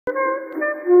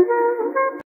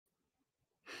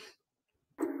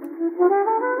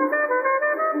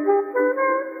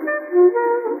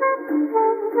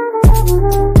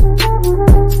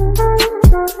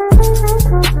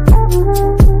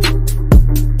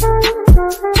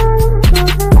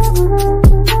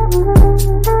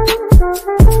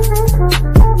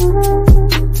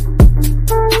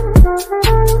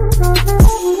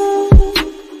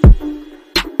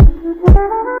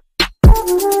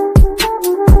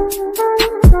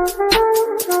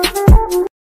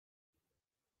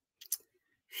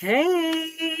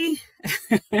Hey,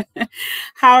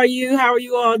 how are you? How are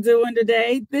you all doing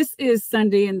today? This is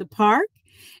Sunday in the Park,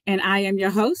 and I am your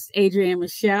host, Adrienne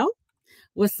Michelle.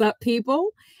 What's up,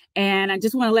 people? And I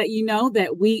just want to let you know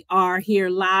that we are here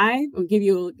live. I'll give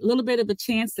you a little bit of a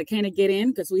chance to kind of get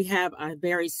in because we have a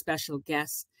very special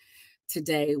guest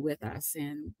today with us,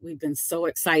 and we've been so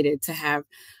excited to have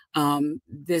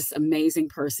this amazing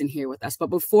person here with us. But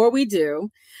before we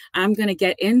do, I'm going to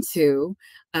get into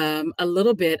a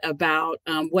little bit about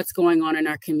what's going on in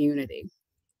our community.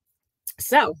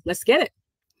 So let's get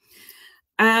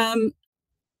it.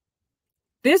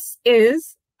 This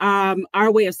is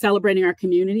our way of celebrating our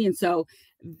community. And so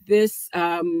this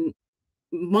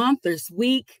month, this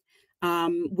week,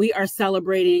 we are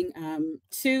celebrating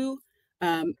two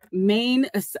main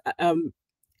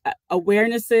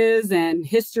awarenesses and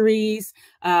histories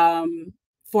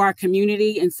for our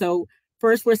community. And so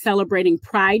first, we're celebrating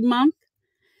Pride Month,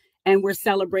 and we're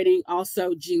celebrating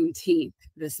also Juneteenth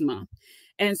this month.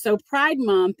 And so Pride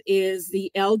Month is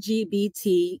the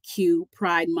LGBTQ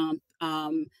Pride Month,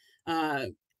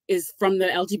 is from the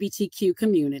LGBTQ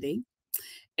community,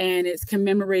 and it's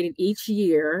commemorated each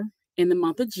year in the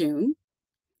month of June.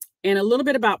 And a little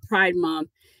bit about Pride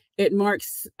Month. It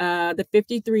marks the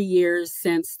 53 years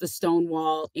since the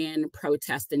Stonewall Inn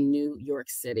protest in New York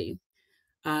City.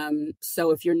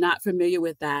 So if you're not familiar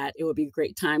with that, it would be a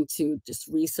great time to just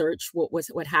research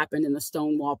what happened in the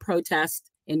Stonewall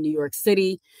protest in New York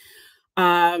City.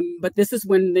 But this is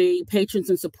when the patrons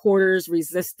and supporters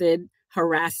resisted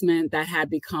harassment that had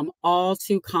become all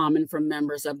too common for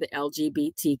members of the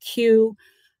LGBTQIA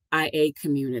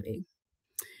community.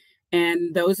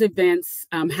 And those events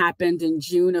happened in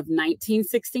June of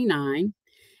 1969.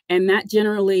 And that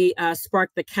generally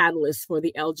sparked the catalyst for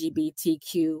the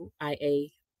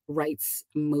LGBTQIA rights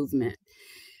movement.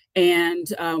 And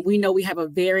we know we have a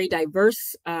very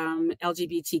diverse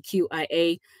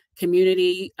LGBTQIA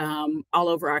community all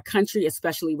over our country,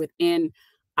 especially within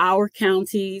our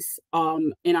counties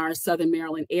in our Southern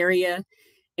Maryland area.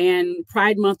 And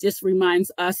Pride Month just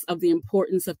reminds us of the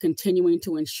importance of continuing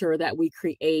to ensure that we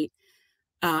create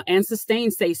and sustain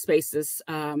safe spaces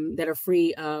that are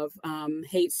free of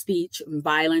hate speech,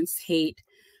 violence, hate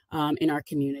in our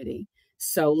community.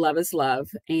 So love is love.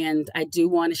 And I do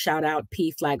want to shout out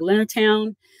PFLAG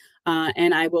Leonardtown,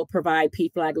 and I will provide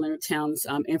PFLAG Leonardtown's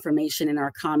information in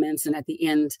our comments and at the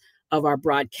end of our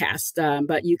broadcast.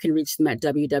 But you can reach them at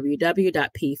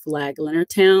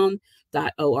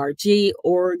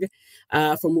www.pflagleonardtown.org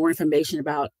for more information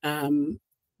about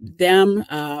them,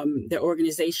 their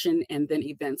organization, and then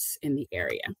events in the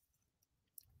area.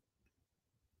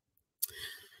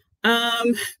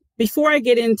 Before I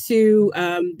get into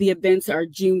the events, our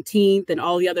Juneteenth and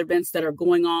all the other events that are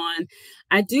going on,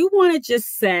 I do want to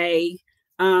just say,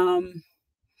 I don't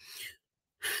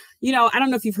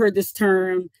know if you've heard this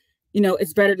term,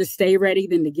 it's better to stay ready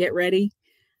than to get ready.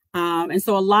 And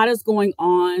so a lot is going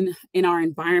on in our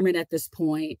environment at this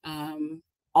point.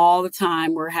 All the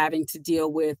time, we're having to deal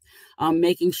with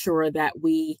making sure that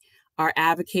we are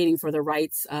advocating for the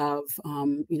rights of,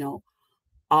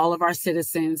 all of our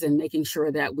citizens, and making sure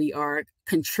that we are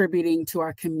contributing to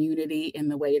our community in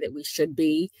the way that we should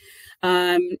be,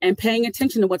 and paying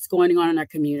attention to what's going on in our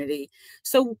community.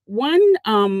 So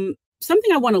something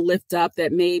I want to lift up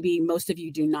that maybe most of you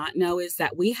do not know is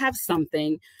that we have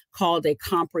something called a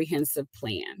comprehensive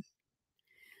plan.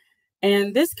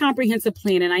 And this comprehensive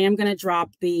plan, and I am going to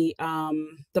drop the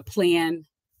plan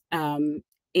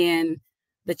in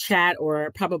the chat, or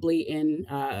probably in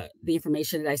the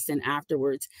information that I send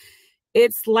afterwards.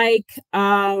 It's like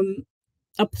a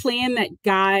plan that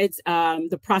guides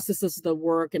the processes of the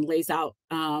work and lays out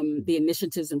the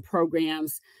initiatives and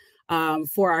programs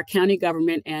for our county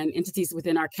government and entities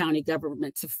within our county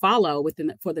government to follow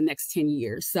for the next 10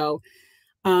 years. So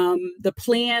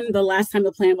the last time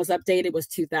the plan was updated was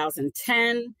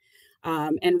 2010.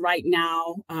 And right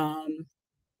now,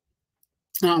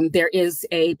 there is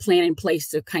a plan in place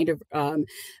to kind of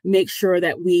make sure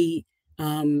that we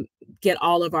get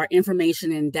all of our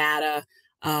information and data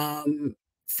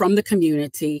from the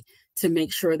community to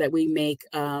make sure that we make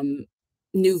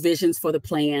new visions for the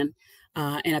plan,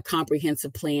 and a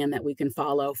comprehensive plan that we can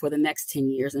follow for the next 10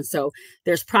 years. And so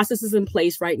there's processes in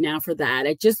place right now for that.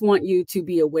 I just want you to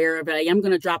be aware of it. I am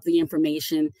going to drop the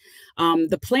information.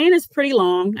 The plan is pretty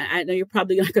long. I know you're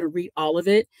probably not going to read all of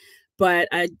it, but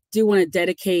I do want to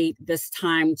dedicate this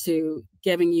time to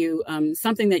giving you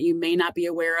something that you may not be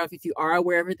aware of. If you are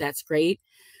aware of it, that's great.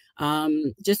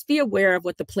 Just be aware of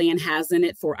what the plan has in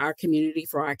it for our community,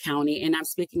 for our county. And I am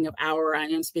speaking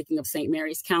of St.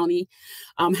 Mary's County.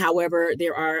 However,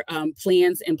 there are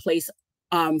plans in place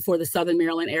for the Southern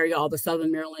Maryland area, all the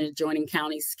Southern Maryland adjoining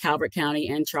counties, Calvert County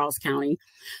and Charles County.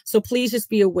 So please just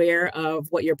be aware of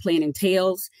what your plan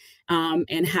entails,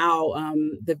 and how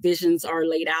the visions are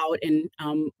laid out, and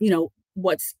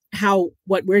what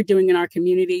we're doing in our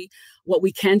community, what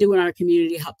we can do in our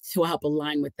community to help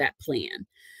align with that plan.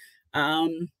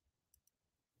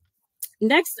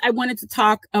 Next, I wanted to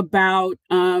talk about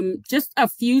just a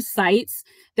few sites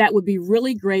that would be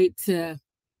really great to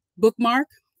bookmark,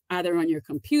 either on your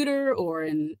computer or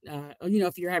in,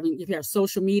 if you have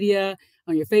social media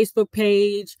on your Facebook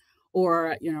page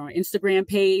or, Instagram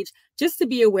page, just to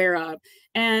be aware of.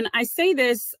 And I say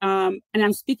this, and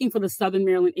I'm speaking for the Southern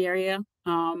Maryland area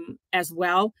as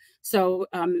well. So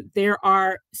there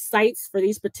are sites for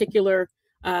these particular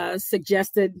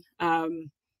suggested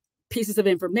pieces of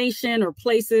information or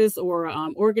places or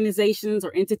organizations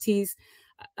or entities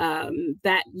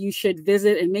that you should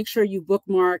visit, and make sure you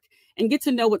bookmark and get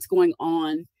to know what's going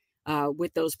on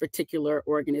with those particular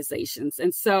organizations.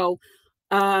 And so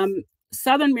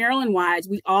Southern Maryland wise,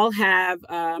 we all have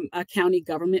a county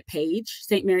government page.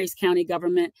 St. Mary's County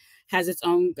government has its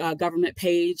own government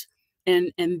page.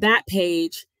 And that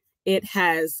page, it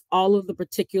has all of the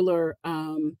particular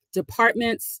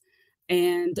departments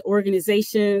and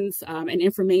organizations and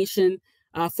information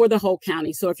for the whole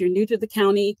county. So if you're new to the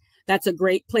county, that's a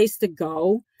great place to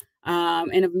go.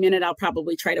 In a minute, I'll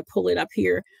probably try to pull it up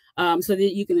here so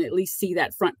that you can at least see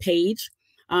that front page.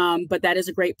 But that is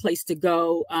a great place to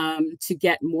go to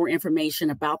get more information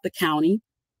about the county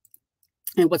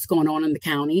and what's going on in the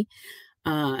county.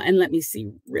 And let me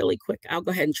see really quick. I'll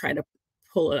go ahead and try to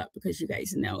pull it up, because you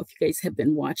guys know, if you guys have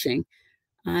been watching,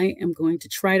 I am going to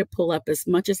try to pull up as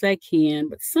much as I can,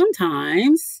 but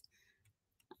sometimes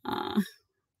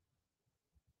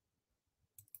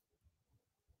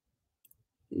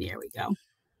there we go.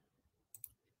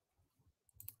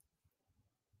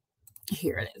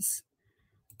 Here it is.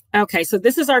 Okay, so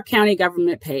this is our county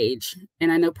government page.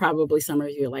 And I know probably some of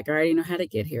you are like, I already know how to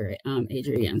get here,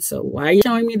 Adrienne. So why are you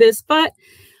showing me this? But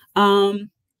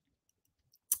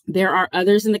there are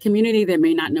others in the community that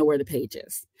may not know where the page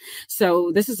is.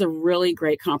 So this is a really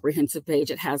great comprehensive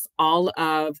page. It has all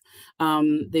of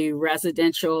the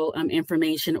residential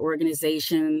information,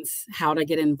 organizations, how to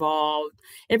get involved,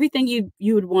 everything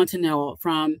you would want to know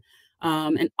from,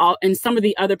 and some of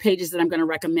the other pages that I'm going to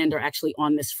recommend are actually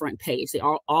on this front page. They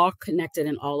are all connected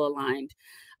and all aligned.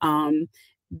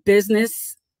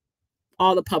 Business,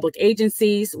 all the public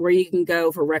agencies, where you can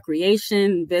go for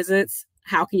recreation, visits,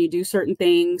 how can you do certain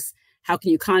things, how can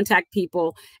you contact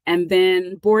people, and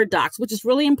then board docs, which is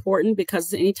really important,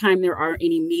 because anytime there are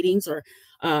any meetings or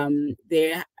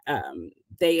they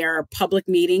are public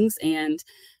meetings, and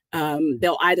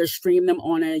they'll either stream them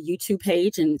on a YouTube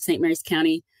page, and St. Mary's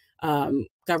County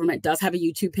government does have a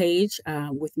YouTube page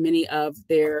with many of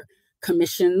their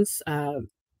commissions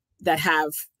that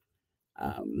have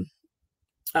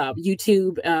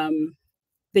YouTube.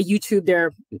 They YouTube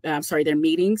their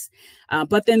meetings.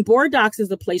 But then board docs is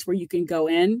the place where you can go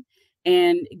in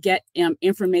and get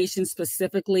information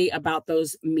specifically about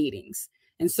those meetings.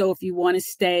 And so if you want to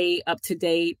stay up to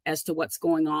date as to what's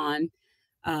going on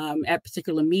at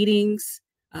particular meetings,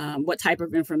 what type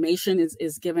of information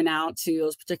is given out to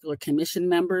those particular commission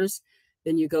members,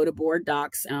 then you go to board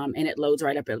docs and it loads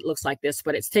right up. It looks like this,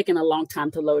 but it's taken a long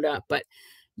time to load up, but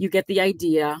you get the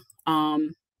idea.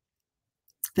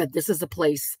 That this is the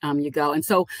place you go. And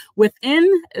so within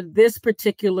this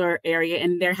particular area,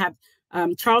 and there have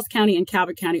Charles County and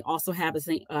Calvert County also have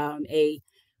a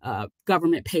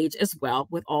government page as well,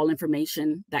 with all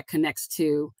information that connects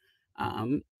to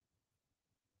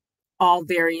all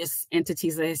various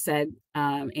entities, as I said,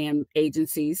 and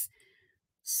agencies.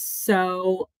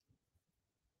 So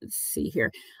let's see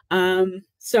here.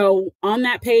 So on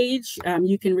that page,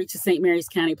 you can reach the St. Mary's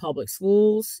County Public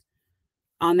Schools.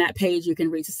 On that page, you can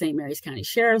reach the St. Mary's County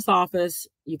Sheriff's Office.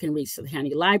 You can reach the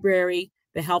county library,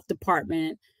 the health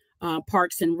department,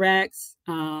 parks and recs.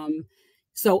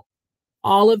 So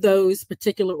all of those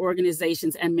particular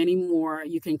organizations and many more,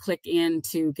 you can click in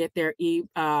to get their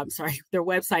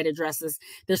website addresses,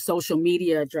 their social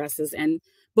media addresses, and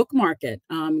bookmark it,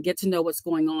 get to know what's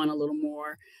going on a little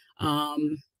more.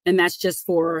 And that's just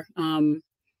for,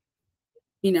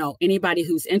 anybody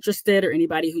who's interested or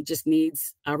anybody who just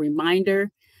needs a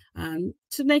reminder,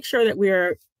 to make sure that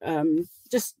we're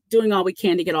just doing all we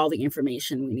can to get all the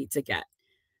information we need to get.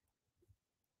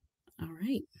 All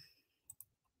right.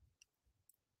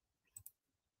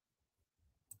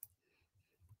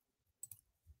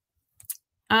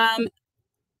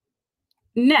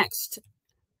 Next,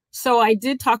 so I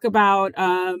did talk about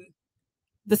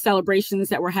the celebrations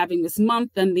that we're having this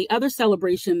month, and the other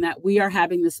celebration that we are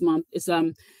having this month is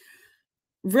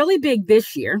really big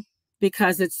this year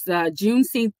because it's the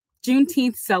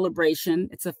Juneteenth celebration.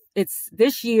 It's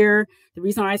this year. The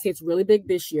reason why I say it's really big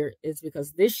this year is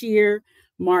because this year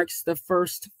marks the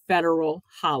first federal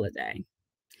holiday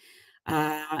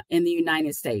in the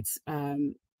United States,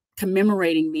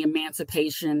 commemorating the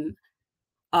emancipation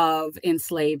of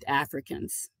enslaved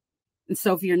Africans. And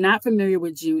so if you're not familiar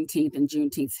with Juneteenth and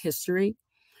Juneteenth's history,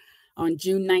 on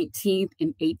June 19th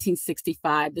in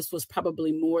 1865, this was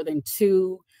probably more than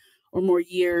 2 or more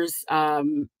years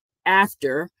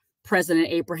after President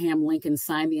Abraham Lincoln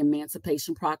signed the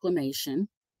Emancipation Proclamation.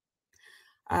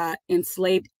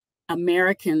 Enslaved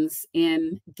Americans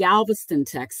in Galveston,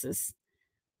 Texas,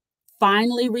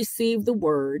 finally received the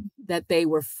word that they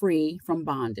were free from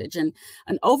bondage. And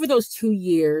over those 2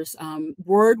 years,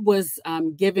 word was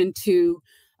given to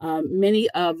many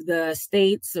of the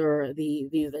states or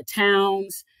the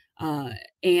towns,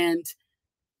 and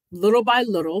little by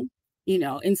little,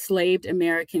 enslaved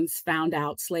Americans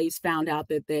slaves found out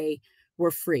that they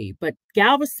were free. But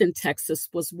Galveston, Texas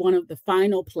was one of the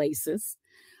final places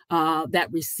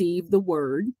that received the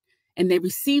word, and they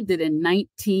received it in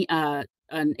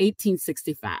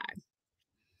 1865.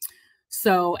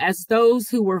 So as those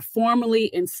who were formerly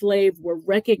enslaved were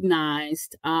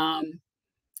recognized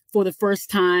for the first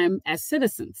time as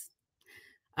citizens,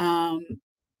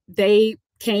 they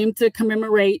came to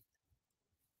commemorate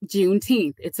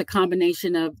Juneteenth. It's a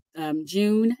combination of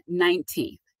June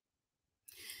 19th.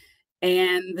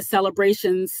 And the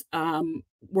celebrations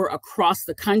were across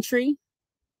the country.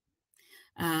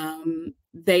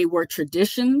 They were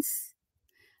traditions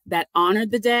that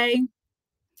honored the day,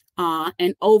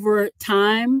 and over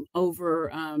time,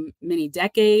 over many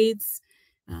decades,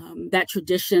 that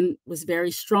tradition was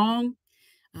very strong,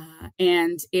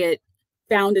 and it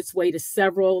found its way to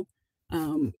several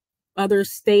other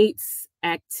states'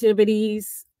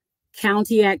 activities,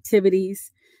 county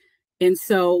activities. And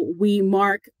so we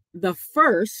mark the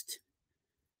first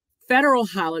federal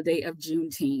holiday of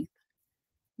Juneteenth,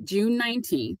 June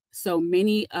 19th. So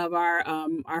many of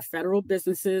our federal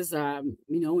businesses, on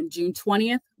June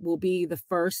 20th will be the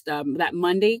first, that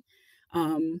Monday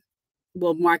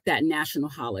will mark that national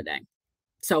holiday.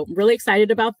 So I'm really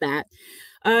excited about that.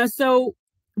 So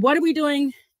what are we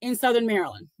doing in Southern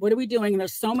Maryland? What are we doing?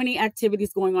 There's so many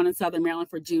activities going on in Southern Maryland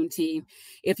for Juneteenth.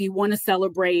 If you want to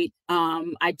celebrate,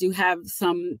 I do have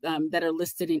some that are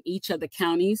listed in each of the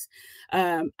counties.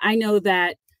 I know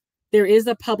that there is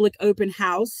a public open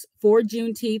house for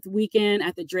Juneteenth weekend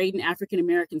at the Drayton African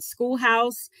American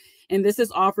Schoolhouse, and this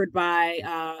is offered by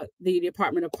the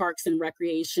Department of Parks and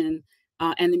Recreation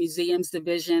and the Museums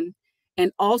Division,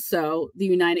 and also the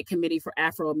United Committee for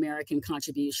Afro-American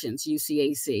Contributions,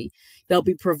 UCAC. They'll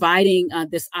be providing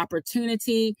this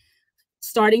opportunity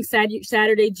starting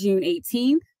Saturday, June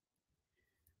 18th,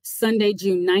 Sunday,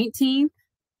 June 19th,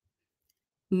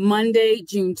 Monday,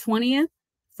 June 20th,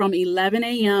 from 11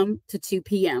 a.m. to 2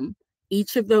 p.m.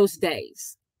 each of those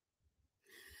days.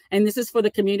 And this is for the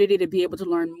community to be able to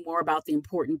learn more about the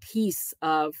important piece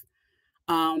of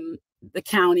the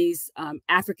county's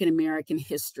African-American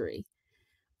history.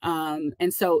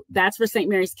 And so that's for St.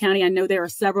 Mary's County. I know there are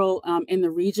several in the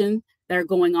region that are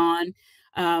going on.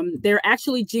 There are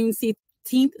actually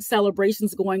Juneteenth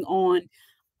celebrations going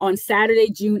on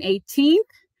Saturday, June 18th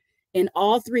in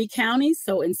all 3 counties.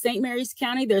 So in St. Mary's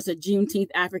County, there's a Juneteenth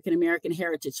African American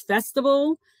Heritage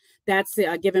Festival that's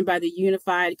given by the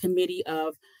Unified Committee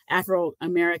of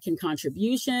Afro-American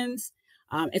Contributions.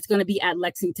 It's going to be at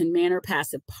Lexington Manor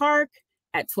Passive Park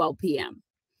at 12 p.m.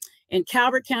 In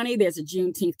Calvert County, there's a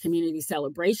Juneteenth community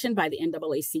celebration by the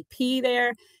NAACP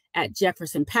there at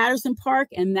Jefferson Patterson Park,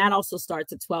 and that also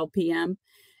starts at 12 p.m.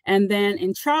 And then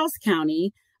in Charles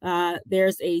County,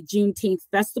 there's a Juneteenth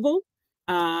festival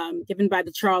given by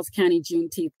the Charles County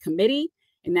Juneteenth Committee,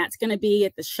 and that's going to be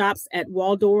at the Shops at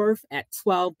Waldorf at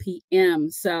 12 p.m.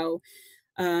 So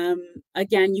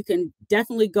Again, you can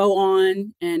definitely go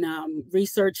on and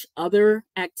research other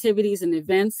activities and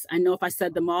events. I know if I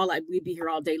said them all, we'd be here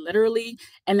all day, literally.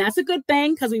 And that's a good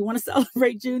thing because we want to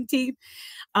celebrate Juneteenth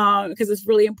because it's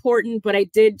really important. But I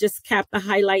did just cap the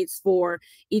highlights for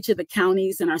each of the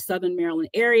counties in our Southern Maryland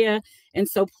area. And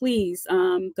so please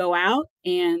go out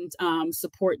and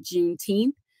support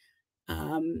Juneteenth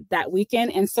that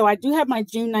weekend. And so I do have my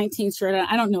June 19th shirt.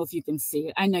 I don't know if you can see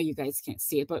it. I know you guys can't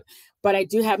see it, but I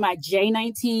do have my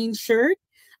J19 shirt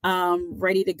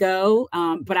ready to go.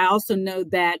 But I also know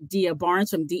that Dia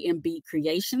Barnes from DMB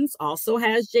Creations also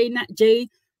has maybe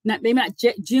not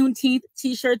Juneteenth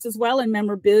t-shirts as well and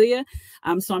memorabilia.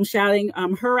 So I'm shouting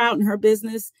her out in her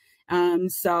business.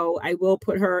 So I will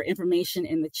put her information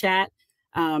in the chat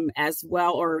as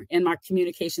well, or in my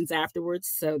communications afterwards,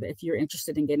 so that if you're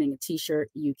interested in getting a t-shirt,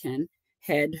 you can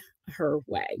head her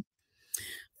way.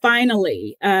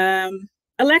 Finally,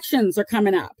 elections are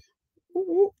coming up,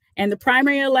 and the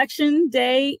primary election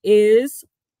day is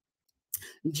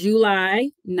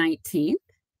July 19th,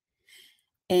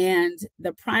 and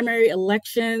the primary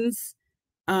elections,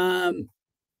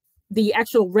 the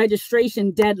actual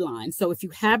registration deadline. So if you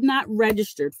have not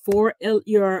registered for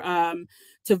your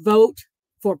to vote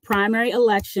for primary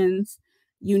elections,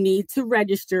 you need to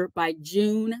register by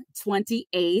June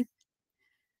 28th,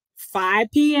 5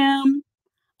 p.m.,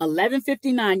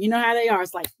 11:59. You know how they are.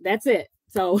 It's like, that's it.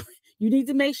 So you need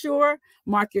to make sure,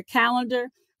 mark your calendar,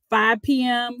 5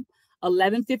 p.m.,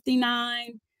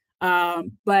 11:59.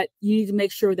 But you need to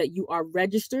make sure that you are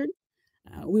registered.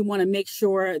 We want to make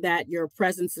sure that your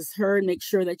presence is heard, make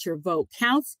sure that your vote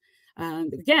counts.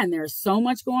 Again, there's so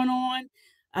much going on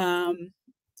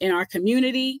in our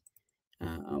community.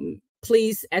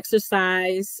 Please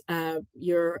exercise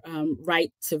your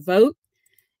right to vote.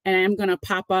 And I'm going to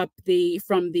pop up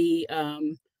from the,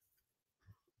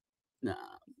 let's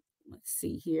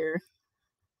see here.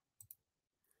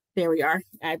 There we are.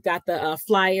 I've got the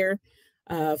flyer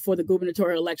for the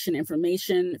gubernatorial election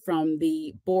information from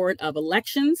the Board of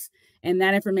Elections. And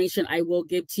that information I will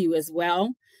give to you as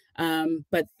well.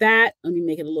 But let me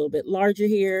make it a little bit larger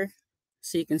here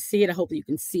so you can see it. I hope you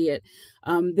can see it.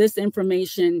 This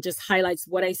information just highlights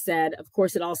what I said. Of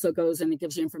course, it also goes and it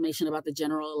gives you information about the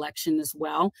general election as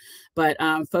well. But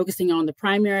focusing on the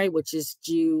primary, which is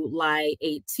July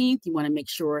 18th, you want to make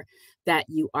sure that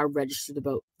you are registered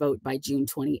to vote by June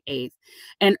 28th.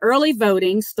 And early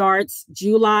voting starts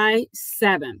July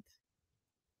 7th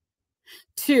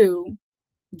to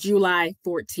July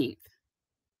 14th.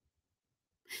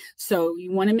 So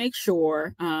you want to make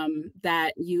sure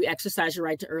that you exercise your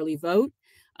right to early vote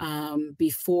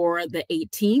before the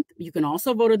 18th. You can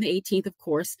also vote on the 18th, of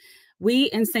course. We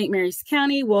in St. Mary's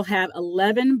County will have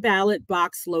 11 ballot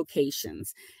box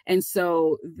locations. And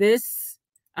so this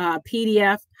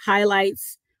PDF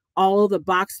highlights all of the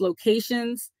box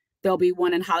locations. There'll be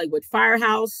one in Hollywood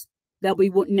Firehouse. There'll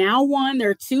be now one.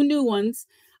 There are two new ones.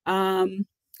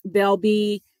 There'll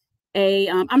be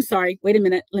I'm sorry, wait a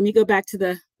minute. Let me go back to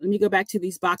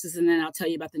these boxes and then I'll tell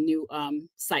you about the new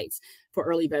sites for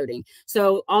early voting.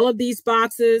 So all of these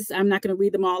boxes, I'm not going to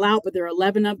read them all out, but there are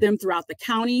 11 of them throughout the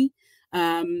county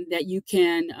that you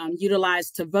can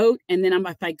utilize to vote. And then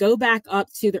if I go back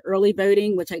up to the early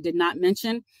voting, which I did not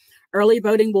mention, early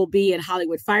voting will be at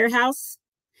Hollywood Firehouse.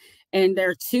 And there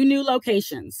are two new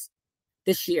locations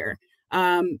this year.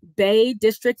 Bay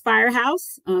District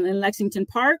Firehouse in Lexington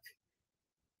Park,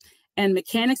 and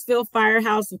Mechanicsville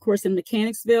Firehouse, of course, in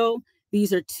Mechanicsville.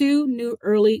 These are two new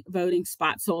early voting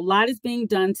spots. So a lot is being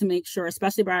done to make sure,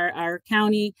 especially by our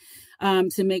county,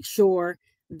 to make sure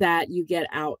that you get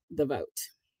out the vote.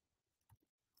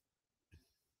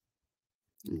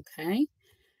 Okay.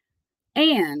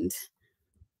 And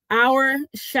our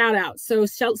shout out. So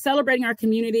celebrating our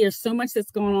community, there's so much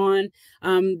that's going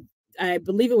on. I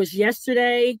believe it was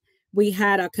yesterday, we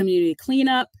had a community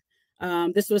cleanup.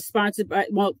 This was sponsored by,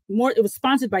 it was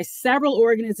sponsored by several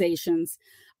organizations.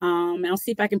 I'll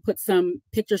see if I can put some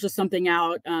pictures or something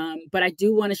out. But I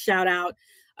do want to shout out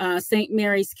St.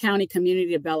 Mary's County Community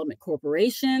Development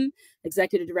Corporation,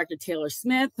 Executive Director Taylor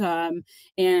Smith, and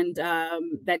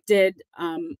that did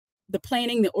the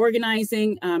planning, the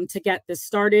organizing to get this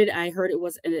started. I heard it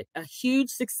was a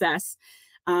huge success.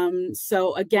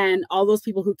 So again, all those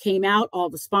people who came out, all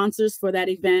the sponsors for that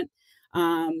event,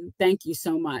 thank you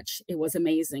so much. It was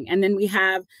amazing. And then we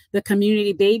have the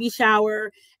community baby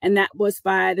shower, and that was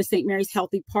by the St. Mary's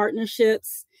Healthy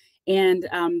Partnerships. And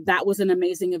that was an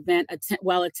amazing event,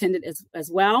 well attended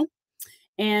as well.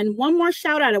 And one more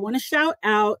shout out. I want to shout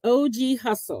out OG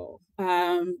Hustle,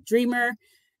 Dreamer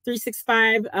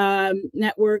 365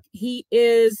 Network. He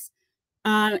is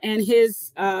and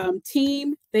his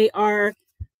team. They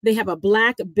have a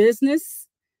Black business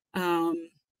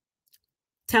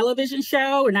television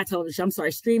show, or not television, I'm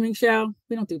sorry, streaming show.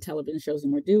 We don't do television shows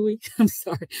anymore, do we? I'm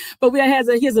sorry. But he has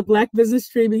a Black business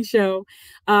streaming show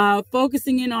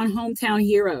focusing in on hometown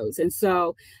heroes. And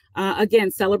so,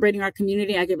 again, celebrating our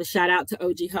community. I give a shout out to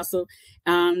OG Hustle.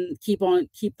 Keep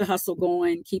the hustle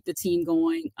going, keep the team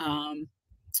going.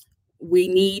 We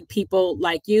need people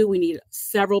like you. We need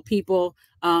several people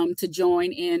to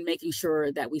join in making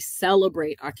sure that we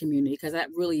celebrate our community, because that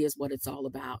really is what it's all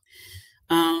about.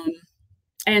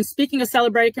 And speaking of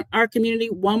celebrating our community,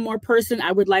 one more person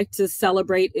I would like to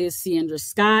celebrate is Ciandra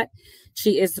Scott.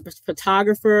 She is the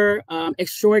photographer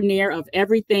extraordinaire of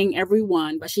everything,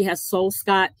 everyone, but she has Soul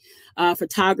Scott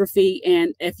Photography.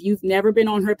 And if you've never been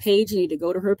on her page, you need to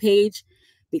go to her page,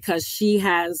 because she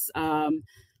has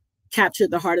captured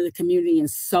the heart of the community in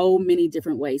so many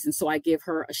different ways. And so I give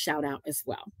her a shout out as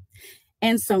well.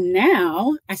 And so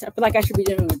now I feel like I should be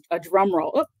doing a drum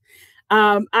roll.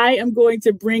 Oh. I am going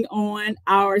to bring on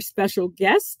our special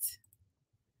guest.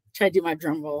 Try to do my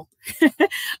drum roll.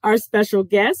 Our special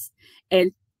guest,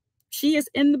 and she is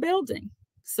in the building,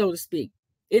 so to speak,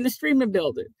 in the streaming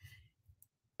building.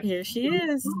 Here she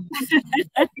is.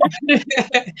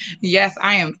 Yes,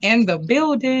 I am in the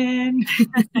building. Hey,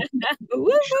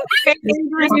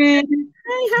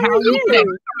 how are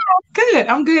you? Good.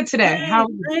 I'm good today. How?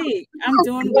 Great. I'm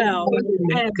doing well.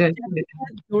 I have good.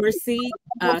 Dorsey,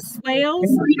 Swales,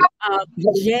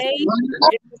 J.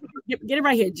 Get it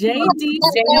right here. JD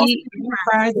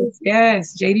Enterprises.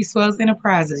 Yes, JD Swales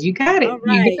Enterprises. You got it. All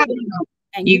right.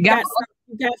 You got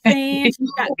fans. You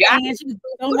got fans.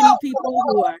 So many people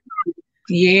who are.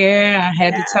 Yeah, I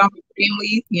had to tell my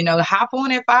family, hop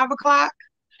on at 5 o'clock.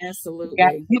 Absolutely.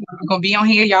 We're going to be on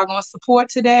here. Y'all going to support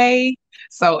today.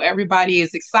 So everybody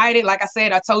is excited. Like I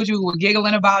said, I told you we were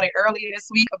giggling about it earlier this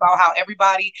week about how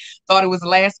everybody thought it was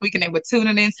last week and they were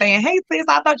tuning in saying, hey, sis,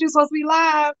 I thought you were supposed to be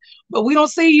live, but we don't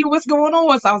see you. What's going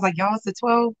on? So I was like, y'all, it's the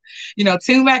 12.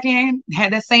 Tune back in.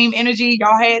 Had that same energy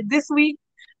y'all had this week,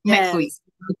 next week.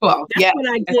 Well,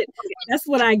 that's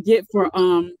what I get for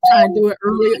trying to do it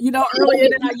earlier, earlier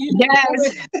than I usually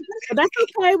do. But that's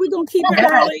okay. We're gonna keep it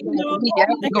early,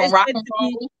 We're gonna rock and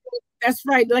roll. That's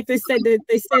right. Like they said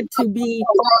to be,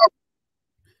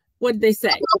 what did they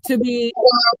say? To be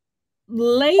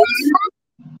late.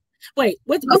 Wait,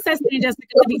 what's that saying, Jessica?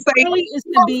 To be early is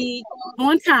to be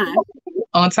on time.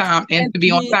 On time, and to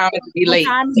be on time is to be late.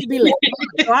 On time is to be late.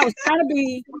 So I was trying to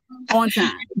be on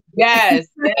time. Yes.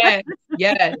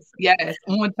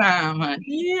 On time, honey.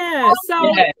 Yeah. So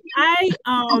I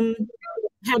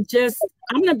have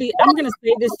I'm gonna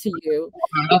say this to you.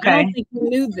 Okay. I don't think you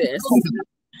knew this.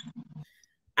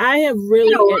 I have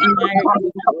really admired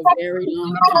you for a very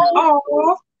long time.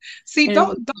 Oh, see,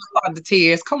 don't start the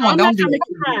tears. Come on, don't do it.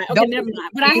 Cry. Okay, never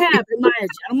mind. But I have admired you.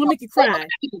 I don't want to make you cry.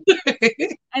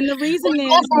 And the reason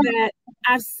is that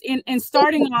in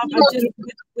starting off,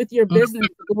 with your business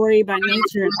story by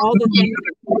nature and all the things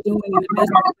that you're doing in the business,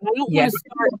 I don't want to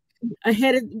start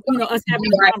ahead of us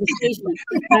having a conversation.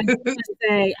 I just want to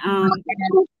say,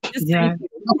 thank you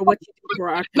for what you do for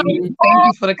our community. Thank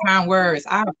you for the kind words.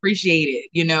 I appreciate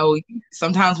it.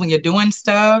 Sometimes when you're doing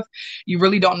stuff, you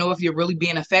really don't know if you're really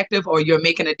being effective or you're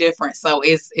making a difference. So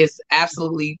it's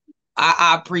absolutely,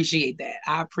 I appreciate that.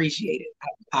 I appreciate it.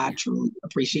 I truly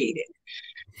appreciate it.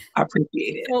 I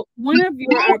appreciate it. So one of your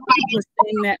people was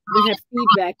saying that we have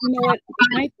feedback. You know what? It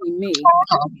might be me.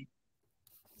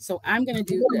 So I'm going to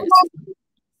do this.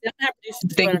 It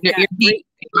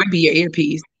might be your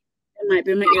earpiece. It might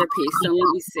be my earpiece. So let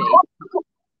me see.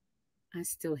 I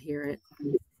still hear it.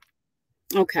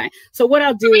 Okay. So what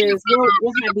I'll do is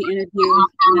we'll have the interview,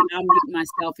 and then I'll mute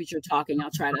myself as you're talking.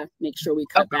 I'll try to make sure we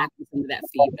cut back on some of that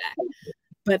feedback.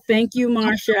 But thank you,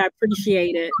 Marsha. I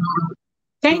appreciate it.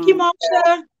 Thank you,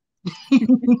 Marsha.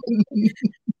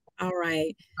 All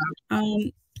right.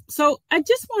 So I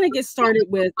just want to get started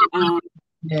with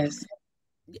yes.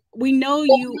 We know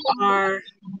you are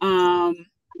a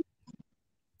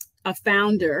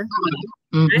founder.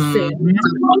 Mm-hmm. I said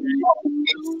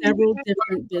several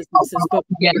different businesses, but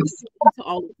yes, to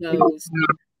all of those.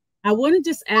 I want to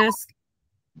just ask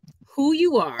who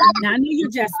you are. Now I know you're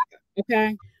Jessica,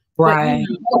 okay? Right.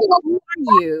 But who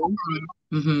are you?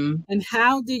 Mm-hmm. And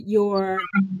how did your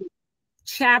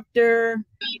chapter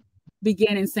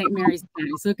begin in St. Mary's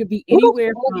County? So it could be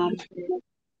anywhere from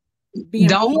being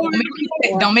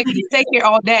don't make me stay here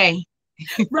all day.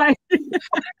 Right.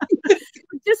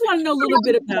 Just want to know a little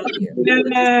bit about you.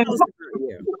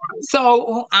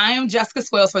 So I am Jessica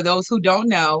Swales. For those who don't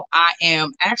know, I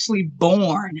am actually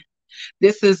born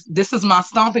This is my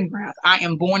stomping ground. I've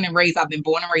been born and raised in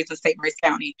St. Mary's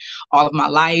County all of my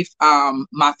life.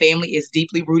 My family is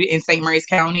deeply rooted in St. Mary's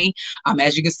County.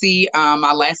 As you can see,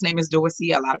 my last name is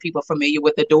Dorsey. A lot of people are familiar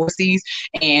with the Dorseys,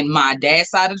 and my dad's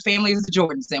side of the family is the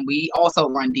Jordans, and we also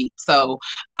run deep. So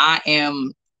I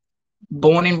am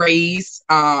born and raised.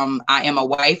 I am a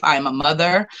wife. I am a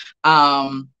mother.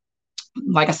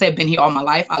 Like I said, been here all my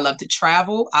life. I love to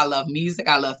travel. I love music.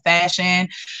 I love fashion.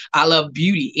 I love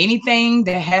beauty. Anything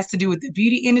that has to do with the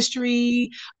beauty industry,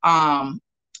 I'm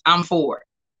for it.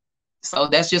 So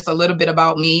that's just a little bit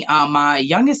about me. My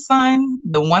youngest son,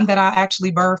 the one that I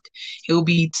actually birthed, he'll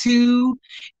be 2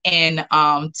 in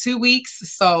 2 weeks.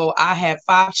 So I have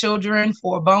 5 children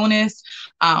for a bonus.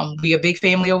 We a big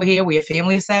family over here. We're a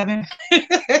family of 7.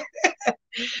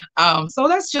 So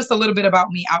that's just a little bit about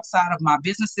me outside of my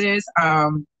businesses.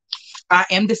 I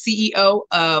am the CEO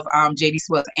of JD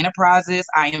Swales Enterprises.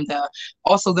 I am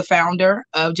also the founder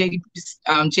of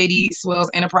JD Swales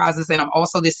Enterprises, and I'm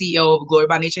also the CEO of Glory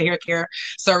by Nature Hair Care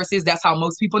Services. That's how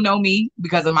most people know me,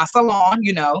 because of my salon.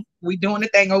 We doing the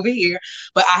thing over here.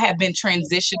 But I have been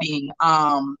transitioning,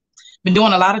 been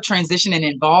doing a lot of transition and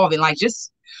involved, and like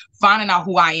just finding out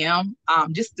who I am,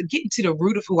 just to get to the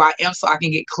root of who I am, so I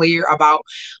can get clear about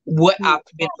what I've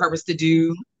been purposed to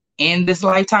do in this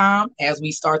lifetime as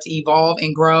we start to evolve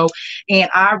and grow. And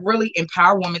I really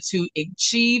empower women to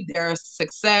achieve their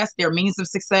success, their means of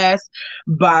success,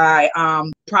 by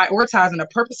prioritizing a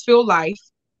purpose-filled life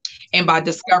and by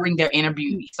discovering their inner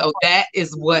beauty. So that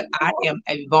is what I am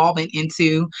evolving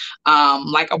into.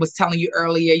 Like I was telling you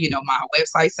earlier, my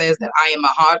website says that I am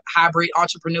a hybrid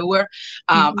entrepreneur.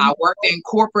 I worked in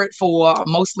corporate for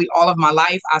mostly all of my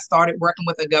life. I started working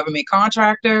with a government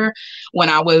contractor when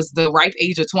I was the ripe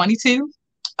age of 22.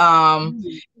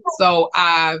 So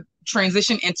I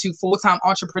transitioned into full-time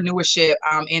entrepreneurship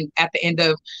at the end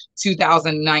of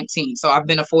 2019. So I've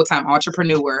been a full-time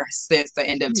entrepreneur since the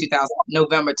end of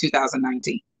November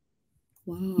 2019.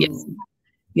 Wow.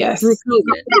 Yes. Through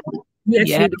COVID. You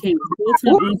actually became a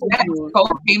full-time entrepreneur.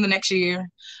 COVID came the next year.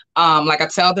 Like I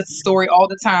tell the story all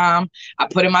the time. I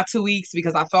put in my 2 weeks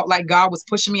because I felt like God was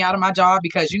pushing me out of my job,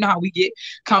 because you know how we get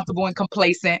comfortable and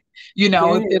complacent. There's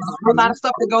a lot of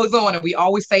stuff that goes on, and we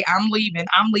always say, I'm leaving,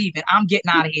 I'm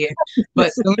getting out of here. But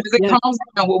as soon as it comes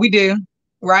down, what we do,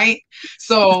 right?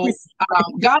 So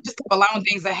God just kept allowing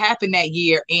things to happen that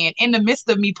year. And in the midst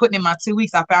of me putting in my 2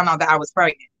 weeks, I found out that I was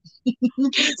pregnant.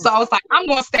 So I was like, I'm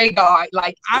going to stay, God.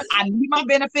 Like, I need my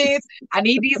benefits. I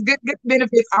need these good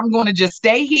benefits. I'm going to just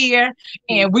stay here,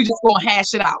 and we just going to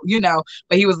hash it out,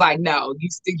 But he was like, no,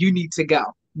 you need to go.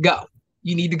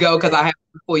 You need to go, because I have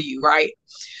it for you, right?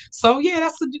 So yeah,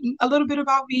 that's a little bit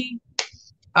about me.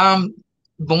 Born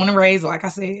and raised, like I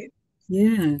said.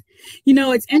 Yeah.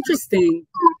 It's interesting.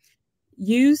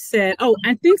 You said,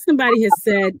 I think somebody has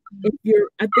said,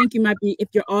 if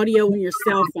your audio on your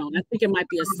cell phone, I think it might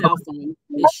be a cell phone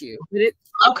issue.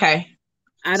 Okay.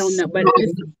 I don't know, but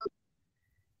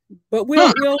we'll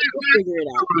figure it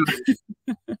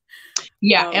out.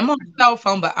 Yeah, I'm on the cell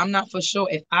phone, but I'm not for sure.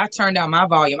 If I turn down my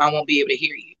volume, I won't be able to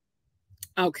hear you.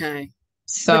 Okay.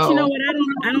 So, but you know what?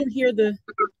 I don't hear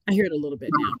I hear it a little bit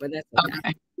now, but that's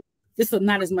okay. Just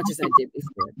not as much as I did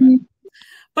before.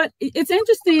 But it's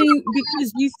interesting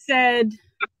because you said,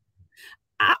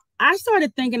 I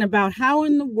started thinking about how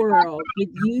in the world did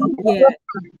you get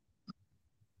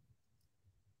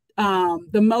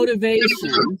the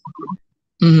motivation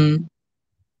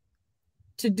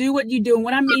to do what you do. And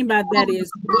what I mean by that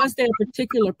is, was there a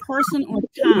particular person or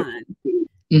time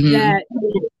that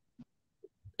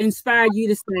inspired you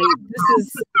to say, this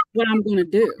is what I'm going to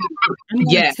do? I'm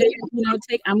going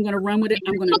to I'm going to run with it.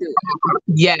 I'm going to do it.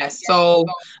 Yes. So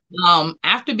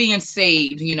after being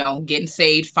saved, getting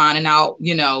saved, finding out,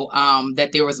 that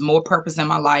there was more purpose in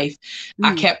my life,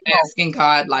 I kept asking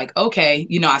God, like, okay,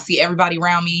 I see everybody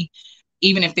around me,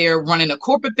 even if they're running a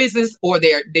corporate business or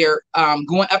they're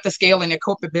going up the scale in their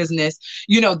corporate business,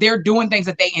 they're doing things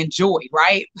that they enjoy,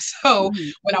 right? So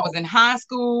when I was in high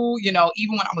school,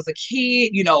 even when I was a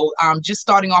kid, just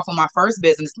starting off on my first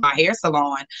business, my hair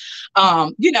salon,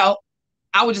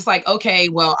 I was just like, okay,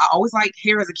 well, I always liked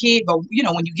hair as a kid, but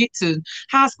when you get to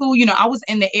high school, I was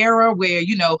in the era where,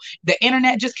 the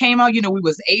internet just came out, we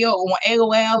was on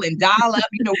AOL and dial up,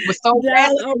 we were so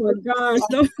fast. Oh my gosh.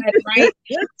 Right?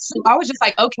 So I was just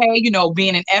like, okay,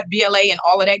 being an FBLA and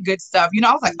all of that good stuff,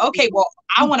 I was like, okay, well,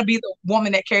 I want to be the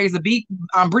woman that carries a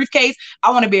briefcase.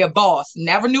 I want to be a boss.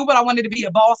 Never knew what I wanted to be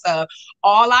a boss of.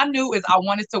 All I knew is I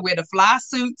wanted to wear the fly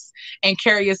suits and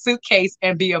carry a suitcase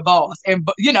and be a boss. And,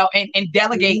 and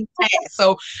delegate tasks.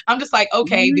 So I'm just like,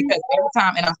 okay, because every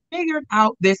time, and I figured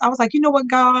out this, I was like, you know what,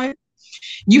 God,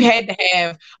 you had to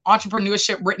have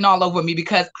entrepreneurship written all over me,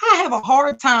 because I have a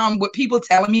hard time with people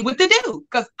telling me what to do,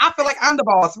 because I feel like I'm the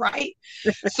boss, right?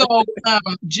 So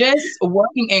just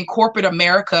working in corporate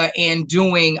America and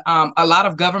doing a lot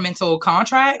of governmental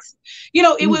contracts,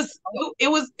 it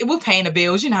was paying the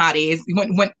bills. You know how it is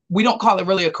when we don't call it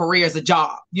really a career, as a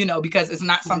job, because it's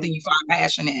not something you find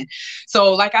passion in.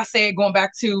 So like I said, going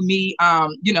back to me,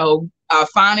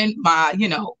 finding my,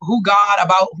 who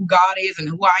God is and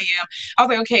who I am. I was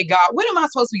like, okay, God, what am I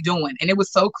supposed to be doing? And it was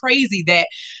so crazy that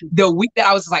the week that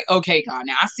I was like, okay, God,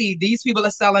 now I see these people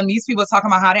are selling, these people are talking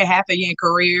about how they're happy in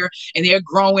career and they're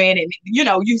growing. And,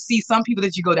 you see some people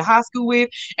that you go to high school with,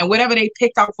 and whatever they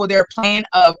picked out for their plan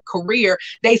of career,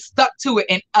 they stuck to it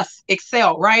and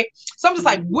excel, right? So I'm just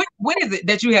like, what is it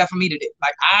that you have for me to do?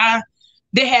 Like,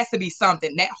 there has to be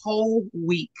something. That whole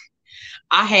week,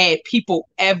 I had people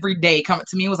every day coming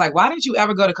to me and was like, why didn't you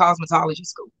ever go to cosmetology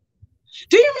school?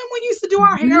 Do you remember when you used to do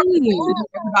our hair? We used to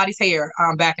do everybody's hair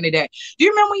back in the day. Do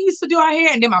you remember when you used to do our hair?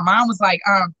 And then my mom was like,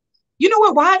 you know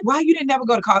what? Why you didn't never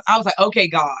go to college? I was like, okay,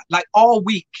 God, like all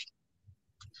week.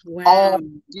 Wow. All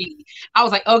week. I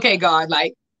was like, okay, God,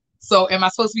 like, so am I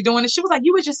supposed to be doing this? She was like,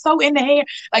 you were just so in the hair.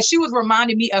 Like, she was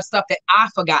reminding me of stuff that I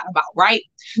forgot about, right?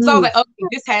 So I was like, okay,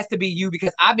 this has to be you,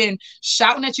 because I've been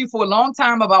shouting at you for a long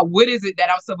time about what is it that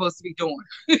I'm supposed to be doing.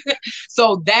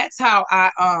 So that's how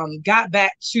I got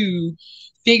back to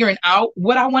figuring out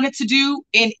what I wanted to do.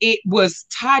 And it was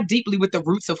tied deeply with the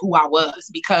roots of who I was,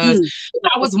 because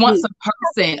I was once a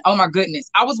person. Oh my goodness.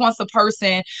 I was once a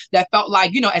person that felt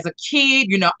like, as a kid,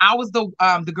 I was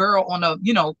the girl on a,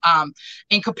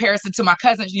 in comparison to my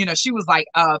cousin, she was like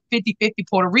 50-50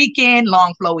 Puerto Rican,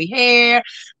 long flowy hair,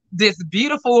 this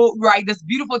beautiful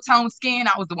toned skin.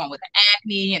 I was the one with the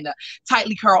acne and the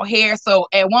tightly curled hair. So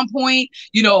at one point,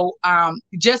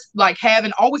 just like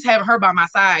always having her by my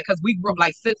side, because we grew up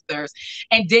like sisters.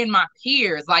 And then my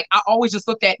peers, like I always just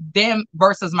looked at them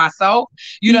versus myself.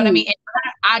 You know what I mean? And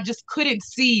I just couldn't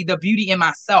see the beauty in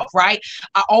myself, right?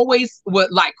 I always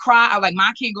would like cry. I like,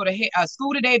 I can't go to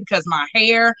school today because my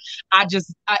hair,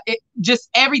 just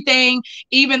everything,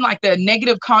 even like the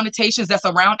negative connotations that's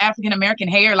around African American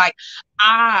hair. Like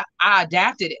I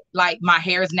adapted it. Like my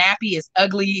hair is nappy, it's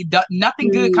ugly, nothing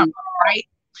good comes out, right?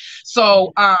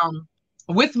 So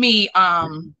with me,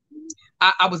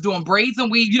 I was doing braids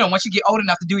and weave, once you get old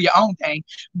enough to do your own thing,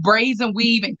 braids and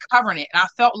weave and covering it. And I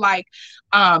felt like,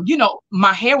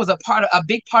 my hair was a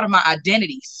big part of my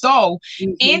identity. So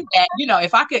in that,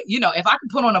 if I could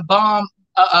put on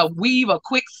a weave, a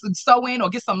quick sew in, or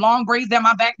get some long braids down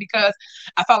my back, because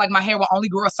I felt like my hair would only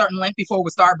grow a certain length before it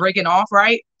would start breaking off,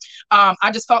 right?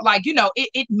 I just felt like,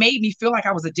 it made me feel like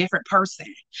I was a different person,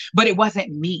 but it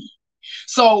wasn't me.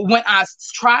 So when I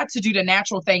tried to do the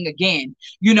natural thing again,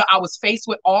 I was faced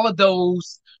with all of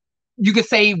those, you could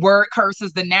say, word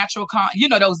curses, the natural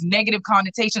those negative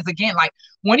connotations again. Like,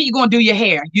 when are you going to do your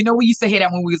hair? We used to hear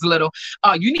that when we was little.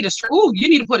 You need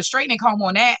to put a straightening comb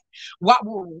on that. What,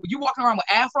 you walking around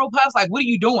with Afro puffs? Like, what are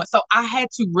you doing? So I had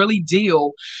to really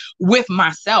deal with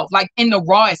myself, like in the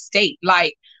rawest state.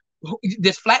 Like,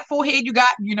 this flat forehead you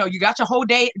got, you got your whole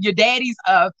day, your daddy's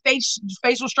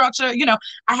facial structure.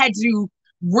 I had to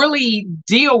really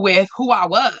deal with who I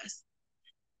was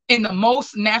in the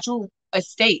most natural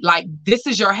estate. Like, this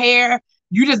is your hair.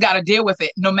 You just got to deal with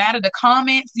it. No matter the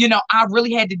comments, I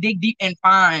really had to dig deep and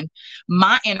find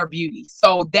my inner beauty.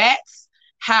 So that's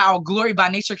how Glory by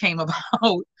Nature came about.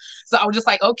 So I was just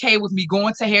like, okay, with me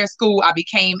going to hair school, I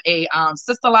became a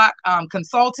sister lock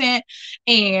consultant,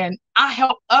 and I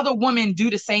help other women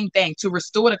do the same thing to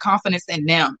restore the confidence in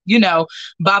them,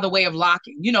 by the way of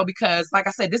locking, because like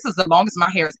I said, this is the longest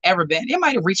my hair has ever been. It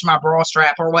might have reached my bra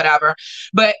strap or whatever,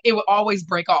 but it would always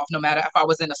break off, no matter if I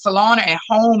was in a salon or at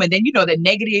home. And then,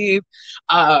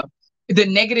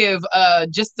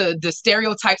 just the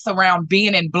stereotypes around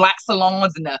being in black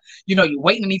salons, and you're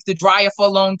waiting underneath the dryer for a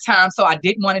long time. So I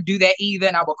didn't want to do that either.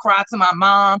 And I would cry to my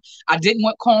mom. I didn't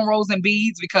want cornrows and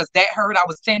beads because that hurt. I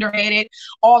was tender-headed,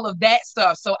 all of that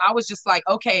stuff. So I was just like,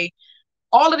 okay,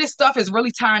 all of this stuff is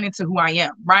really tying into who I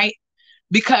am, right?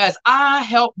 Because I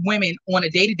help women on a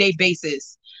day-to-day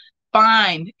basis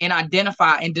find and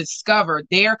identify and discover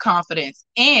their confidence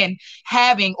in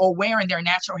having or wearing their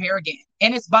natural hair again.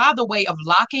 And it's by the way of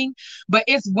locking, but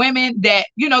it's women that,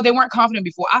 they weren't confident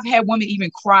before. I've had women even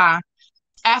cry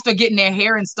after getting their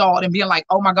hair installed and being like,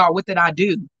 oh my God, what did I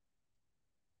do?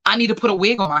 I need to put a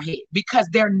wig on my head, because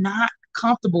they're not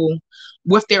comfortable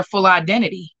with their full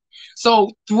identity.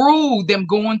 So through them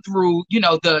going through, you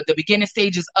know, the beginning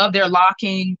stages of their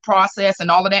locking process and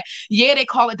all of that, yeah, they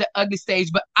call it the ugly stage,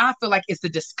 but I feel like it's the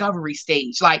discovery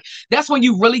stage. Like, that's when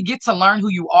you really get to learn who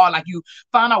you are. Like, you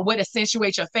find out what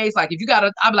accentuates your face. Like, if you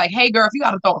gotta, I'd be like, hey girl, if you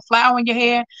gotta throw a flower in your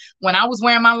hair. When I was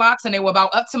wearing my locks and they were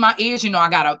about up to my ears, you know,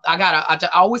 I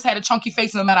always had a chunky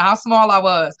face no matter how small I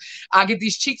was. I get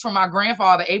these cheeks from my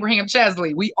grandfather, Abraham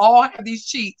Chesley. We all have these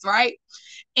cheeks, right?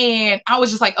 And I was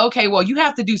just like, okay, well, you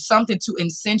have to do something to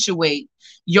accentuate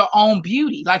your own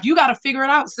beauty. Like, you got to figure it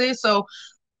out, sis. So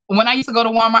when I used to go to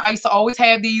Walmart, I used to always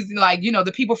have these, like, you know,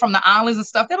 the people from the islands and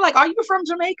stuff. They're like, are you from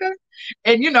Jamaica?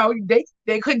 And, you know,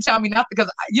 they couldn't tell me nothing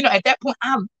because, you know, at that point,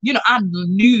 I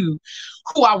knew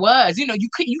who I was. You know, you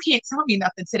can't tell me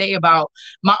nothing today about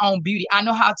my own beauty. I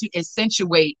know how to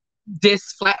accentuate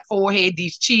this flat forehead,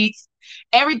 these cheeks,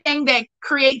 everything that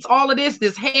creates all of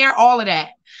this hair, all of that.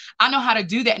 I know how to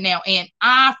do that now. And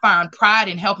I find pride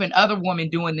in helping other women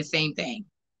doing the same thing.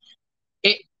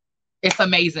 It's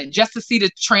amazing just to see the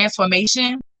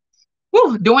transformation.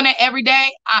 Woo, doing that every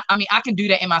day. I mean, I can do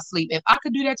that in my sleep. If I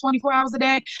could do that 24 hours a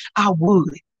day, I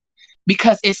would,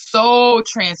 because it's so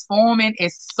transforming.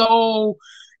 It's so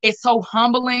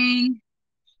humbling.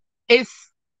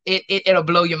 It'll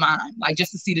blow your mind, like,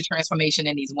 just to see the transformation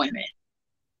in these women.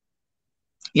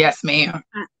 Yes, ma'am.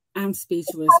 I'm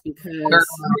speechless because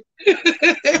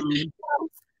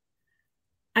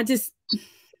I just,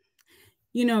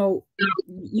 you know,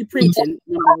 you preaching,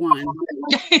 number one.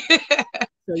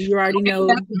 So you already know.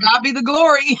 God be the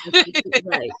glory.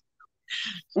 Right.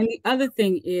 And the other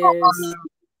thing is,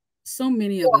 so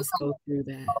many of us go through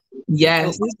that.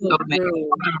 Yes.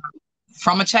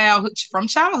 From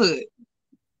childhood.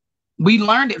 We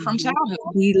learned it from childhood.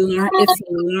 It's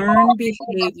learned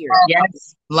behavior.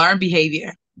 Yes. Learned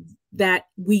behavior. That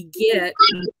we get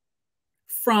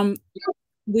from,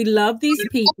 we love these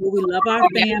people, we love our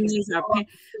families,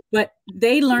 but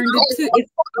they learned it too.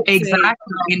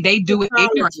 Exactly. And they do it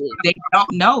ignorantly. They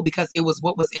don't know because it was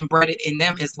what was embedded in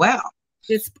them as well.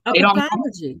 It's a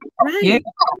pathology, right? Yeah.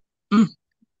 Mm.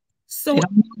 So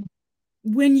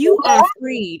when you are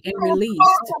freed and released,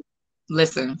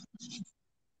 listen,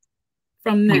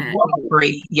 from that,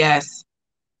 free, yes,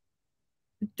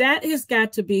 that has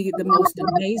got to be the most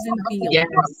amazing feeling. Yes.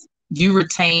 You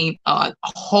retain a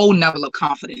whole level of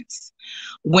confidence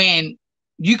when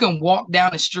you can walk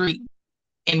down the street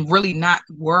and really not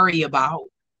worry about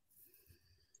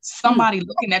somebody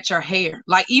looking at your hair.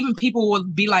 Like, even people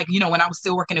would be like, you know, when I was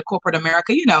still working in corporate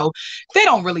America, you know, they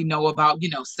don't really know about, you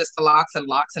know, sister locks and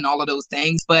locks and all of those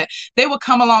things, but they would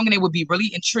come along and they would be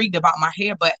really intrigued about my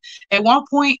hair. But at one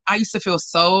point I used to feel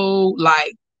so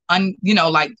like,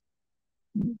 like,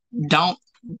 don't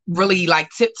really like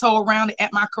tiptoe around it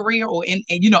at my career or in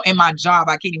my job.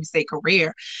 I can't even say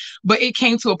career, but it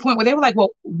came to a point where they were like, well,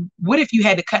 what if you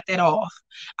had to cut that off?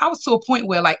 I was to a point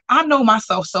where, like, I know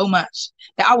myself so much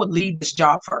that I would leave this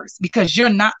job first, because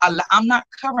I'm not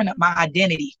covering up my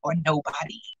identity for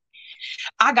nobody.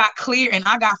 I got clear and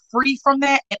I got free from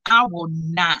that, and I will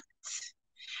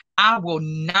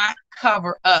not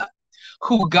cover up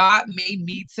who God made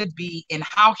me to be and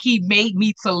how he made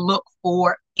me to look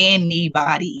for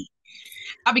anybody.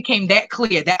 I became that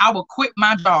clear that I will quit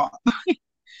my job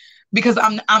because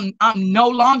I'm no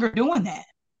longer doing that.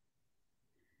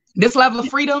 This level of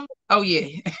freedom, oh yeah,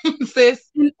 sis.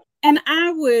 And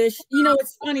I wish,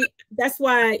 it's funny. That's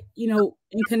why, in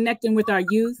connecting with our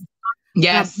youth,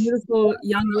 yes, our beautiful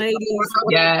young ladies.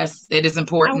 Yes, it is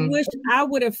important. I wish I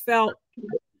would have felt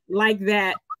like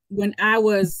that when I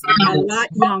was a lot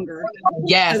younger.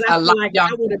 Yes, a lot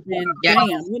younger. I would have been, damn,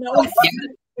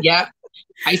 Yeah.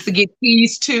 I used to get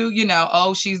teased too,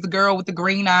 oh, she's the girl with the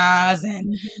green eyes,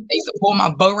 and they used to pull my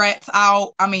barrettes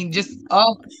out. I mean, just,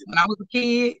 when I was a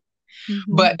kid.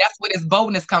 But that's where this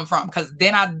boldness come from, because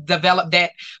then I developed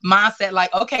that mindset,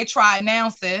 like, okay, try it now,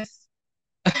 sis.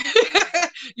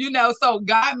 So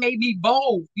God made me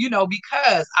bold,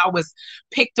 because I was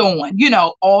picked on,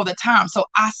 all the time. So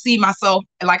I see myself,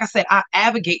 like I said, I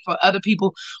advocate for other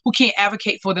people who can't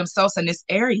advocate for themselves in this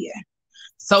area.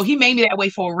 So he made me that way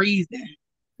for a reason.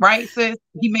 Right, sis?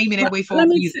 He made me that way for a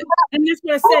reason. And that's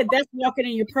what I said. That's walking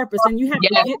in your purpose. And you have to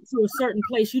get to a certain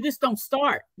place. You just don't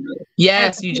start.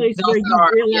 Yes, you just don't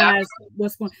start. You realize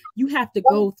what's going on. You have to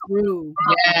go through.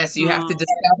 Yes, you have to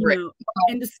discover it.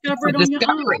 And discover it on your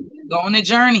own. Go on a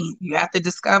journey. You have to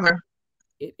discover.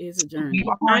 It is a journey.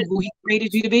 You are who he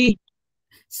created you to be.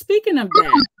 Speaking of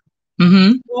that,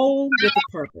 Goal with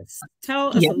a purpose. Tell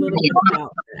us a little bit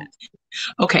about that.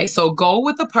 Okay, so Goal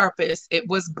with a Purpose, it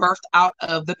was birthed out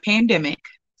of the pandemic.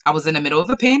 I was in the middle of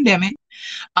a pandemic.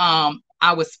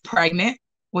 I was pregnant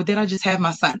Or did I just have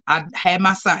my son? I had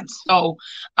my son. So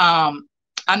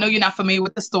I know you're not familiar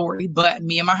with the story, but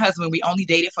me and my husband, we only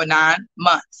dated for 9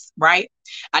 months, right?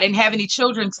 I didn't have any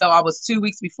children until I was 2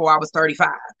 weeks before I was 35.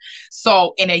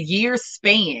 So in a year's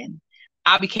span,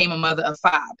 I became a mother of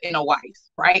 5 and a wife,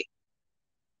 right?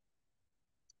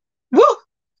 Woo!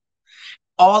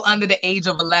 All under the age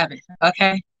of 11,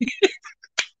 okay?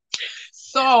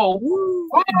 So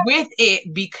with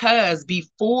it, because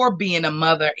before being a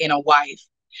mother and a wife,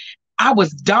 I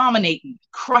was dominating,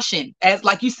 crushing. As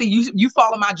like you see, you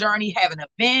follow my journey, having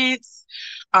events,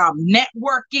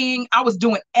 networking. I was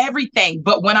doing everything.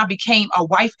 But when I became a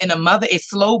wife and a mother, it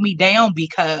slowed me down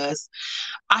because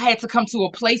I had to come to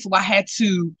a place where I had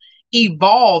to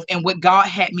evolve in what God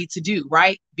had me to do,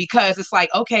 right? Because it's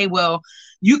like, okay, well,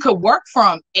 you could work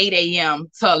from 8 a.m.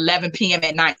 to 11 p.m.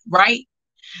 at night, right?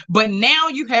 But now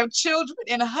you have children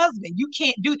and a husband. You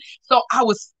can't do. So I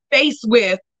was faced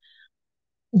with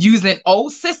using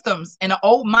old systems and an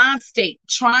old mind state,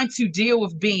 trying to deal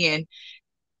with being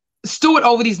steward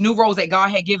over these new roles that God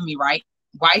had given me, right?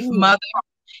 Wife, mother.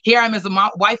 Here I am as a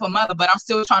wife or mother, but I'm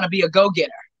still trying to be a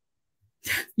go-getter.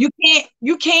 You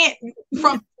can't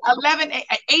from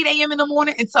 8 a.m. in the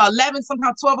morning until 11,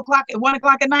 sometimes 12 o'clock at 1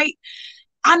 o'clock at night.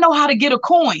 I know how to get a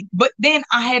coin, but then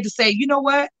I had to say, you know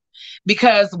what?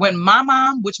 Because when my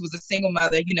mom, which was a single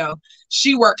mother,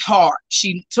 she worked hard.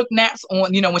 She took naps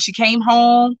on, when she came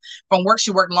home from work,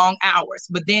 she worked long hours,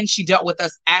 but then she dealt with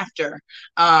us after,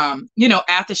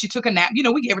 after she took a nap,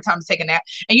 we gave her time to take a nap.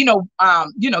 And,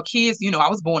 kids, I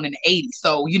was born in the 80s.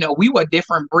 So, we were a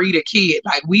different breed of kid.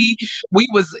 Like we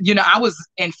was, I was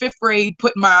in 5th grade,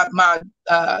 putting my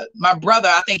brother,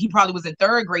 I think he probably was in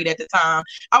 3rd grade at the time.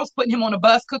 I was putting him on the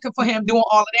bus, cooking for him, doing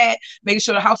all of that, making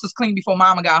sure the house was clean before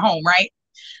mama got home, right?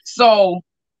 So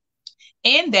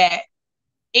in that,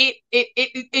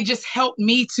 it just helped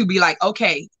me to be like,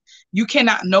 okay, you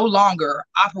cannot no longer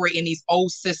operate in these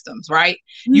old systems, right?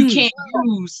 You can't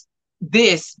use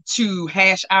this to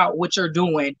hash out what you're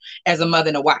doing as a mother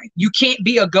and a wife. You can't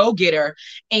be a go-getter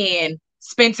and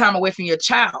spend time away from your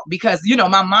child because,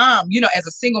 my mom, as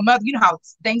a single mother, how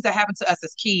things that happen to us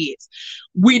as kids,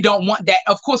 we don't want that.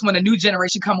 Of course, when a new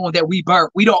generation come on that we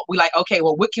birth, we like, okay,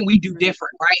 well, what can we do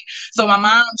different, right? So my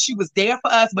mom, she was there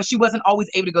for us, but she wasn't always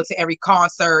able to go to every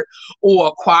concert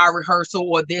or choir rehearsal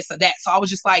or this or that. So I was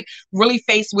just like really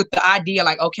faced with the idea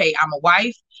like, okay, I'm a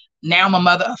wife. Now I'm a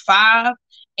mother of 5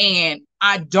 and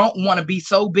I don't want to be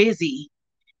so busy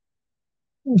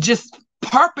just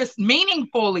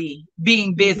meaningfully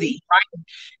being busy, right?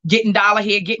 Getting dollar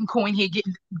here, getting coin here,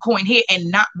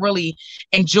 and not really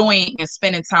enjoying and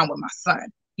spending time with my son,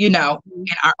 and our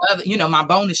other, my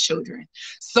bonus children.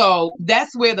 So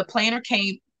that's where the planner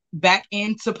came back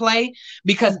into play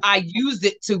because I used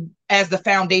it as the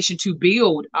foundation to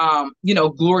build,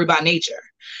 glory by nature,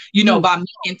 by me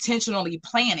intentionally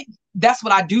planning. That's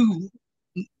what I do.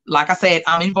 Like I said,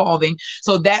 I'm evolving.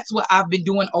 So that's what I've been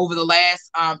doing over the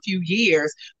last few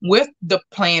years with the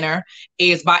planner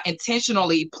is by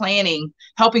intentionally planning,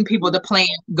 helping people to plan,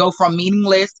 go from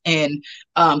meaningless and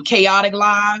chaotic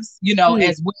lives,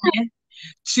 as women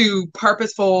to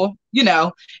purposeful,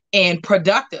 and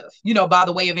productive, by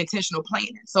the way of intentional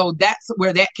planning. So that's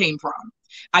where that came from.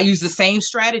 I use the same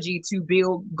strategy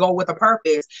to go with a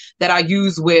purpose that I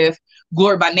use with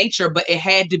glory by nature, but it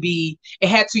had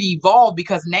to evolve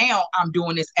because now I'm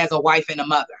doing this as a wife and a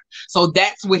mother. So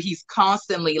that's what he's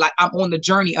constantly like, I'm on the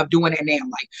journey of doing it now.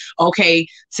 Like, okay,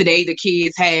 today the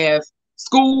kids have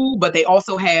school, but they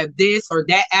also have this or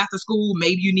that after school.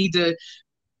 Maybe you need to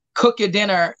cook your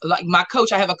dinner. Like my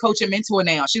coach, I have a coach and mentor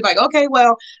now. She's like, okay,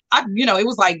 well, it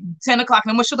was like 10 o'clock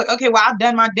and she's like, okay, well, I've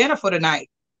done my dinner for the night.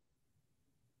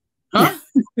 Huh?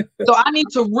 So I need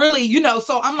to really,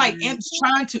 so I'm like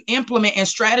trying to implement and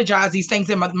strategize these things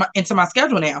into my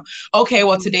schedule now. Okay,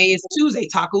 well, today is Tuesday,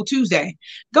 Taco Tuesday.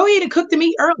 Go ahead and cook the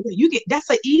meat earlier. That's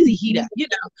an easy heat up,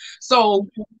 So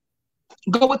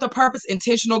go with the purpose,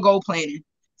 intentional goal planning,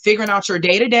 figuring out your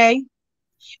day-to-day,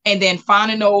 and then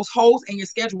finding those holes in your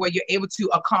schedule where you're able to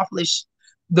accomplish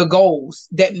the goals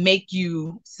that make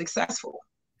you successful.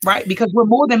 Right? Because we're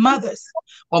more than mothers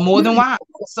or more than wives.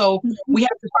 So we have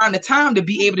to find the time to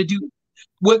be able to do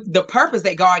with the purpose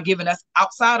that God given us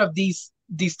outside of these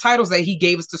titles that he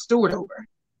gave us to steward over.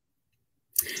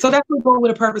 So that's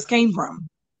where the purpose came from.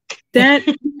 That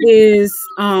is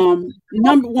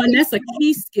number one. That's a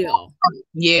key skill.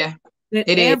 Yeah. That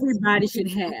everybody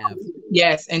should have.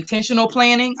 Yes. Intentional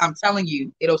planning. I'm telling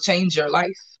you, it'll change your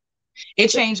life. It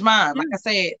changed mine. Like I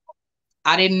said,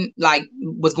 I didn't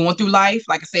was going through life.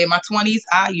 Like I said, in my 20s,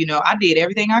 I did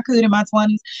everything I could in my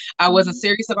 20s. I wasn't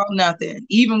serious about nothing.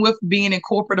 Even with being in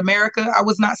corporate America, I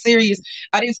was not serious.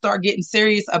 I didn't start getting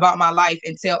serious about my life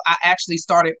until I actually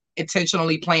started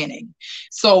intentionally planning.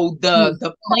 So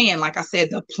the plan, like I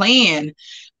said, the plan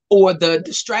or the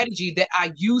strategy that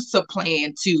I used to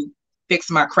plan to fix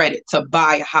my credit, to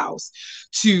buy a house,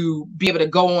 to be able to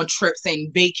go on trips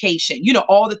and vacation,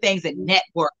 all the things and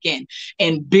network and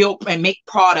build and make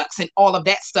products and all of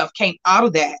that stuff came out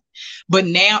of that. But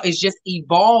now it's just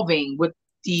evolving with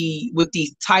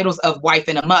these titles of wife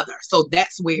and a mother. So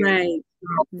that's where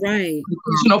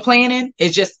intentional planning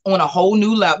is just on a whole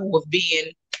new level of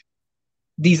being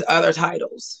these other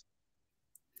titles.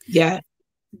 Yeah.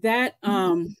 That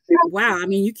wow, I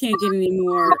mean, you can't get any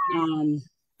more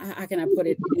how can I put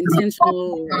it,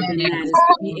 intentional than that, is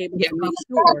to be able to make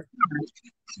sure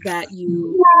that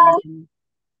you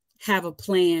have a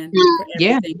plan for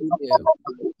everything you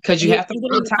do. Because you have to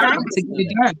find time to get it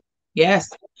done. Yes.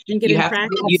 You have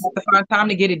to find time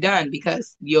to get it done,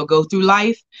 because you'll go through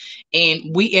life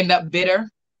and we end up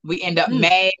bitter. We end up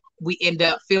mad. We end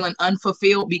up feeling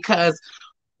unfulfilled because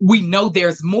we know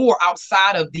there's more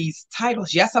outside of these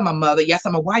titles. Yes, I'm a mother. Yes,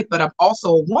 I'm a wife, but I'm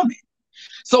also a woman.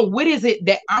 So what is it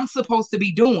that I'm supposed to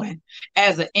be doing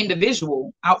as an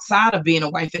individual outside of being a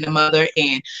wife and a mother,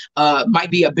 and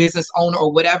might be a business owner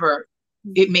or whatever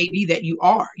it may be that you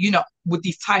are, with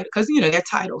these titles, because, they're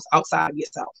titles outside of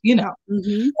yourself,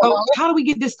 So how do we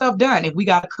get this stuff done? If we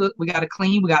got to cook, we got to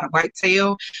clean, we got to wipe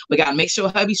tail, we got to make sure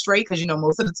hubby's straight, because,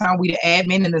 most of the time we the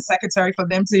admin and the secretary for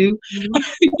them too.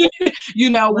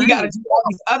 We got to do all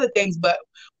these other things, but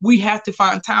we have to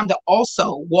find time to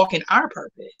also walk in our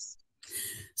purpose.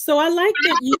 So I like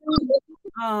that you,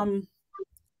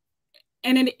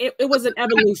 and it was an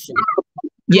evolution.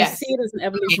 Yes. I see it as an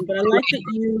evolution, but I like that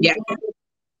you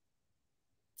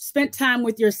spent time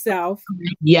with yourself.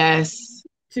 Yes.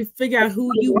 To figure out who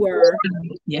you were.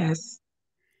 Yes.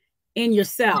 In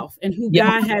yourself, and who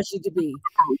God has you to be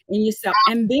in yourself.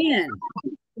 And then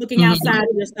looking outside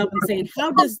of yourself and saying,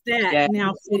 how does that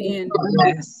now fit in?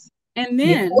 Yes. And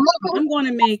then I'm going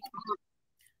to make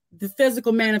the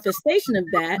physical manifestation of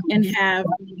that and have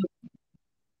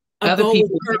a goal,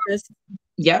 purpose.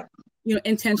 Yep.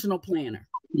 Intentional planner.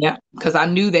 Yeah, because I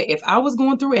knew that if I was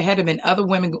going through it, had have been other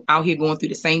women out here going through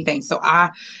the same thing. So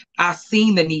I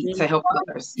seen the need to help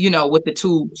others, with the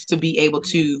tools to be able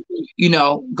to,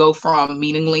 go from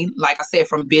like I said,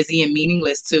 from busy and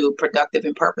meaningless to productive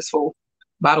and purposeful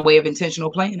by the way of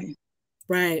intentional planning.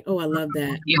 Right. Oh, I love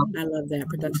that. I love that,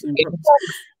 production and purpose.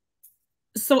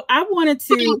 So I wanted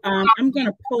to, I'm going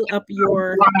to pull up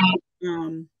your,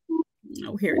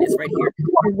 here it is right here,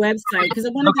 your website, because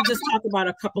I wanted to just talk about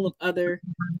a couple of other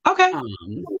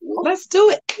let's do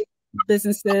it.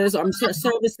 Businesses or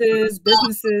services,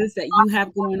 businesses that you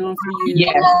have going on for you.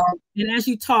 Yes. And as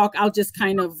you talk, I'll just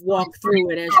kind of walk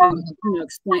through it as you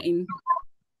explain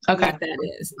what that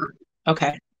is.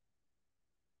 Okay.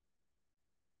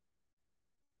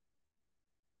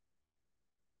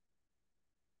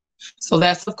 So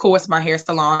that's, of course, my hair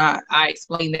salon. I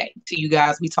explained that to you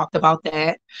guys. We talked about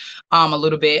that a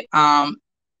little bit.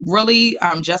 Really,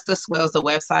 just the Swales, the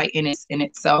website in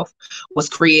itself was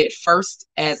created first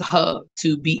as a hub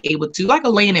to be able to, like a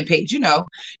landing page, how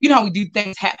we do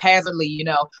things haphazardly,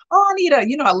 I need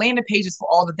a landing page is for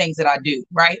all the things that I do.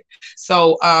 Right.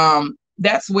 So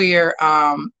that's where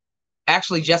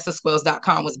actually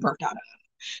justswales.com was birthed out of.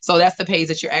 So that's the page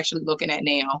that you're actually looking at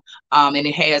now. And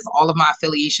it has all of my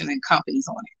affiliations and companies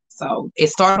on it. So it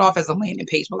started off as a landing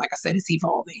page, but like I said, it's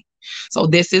evolving. So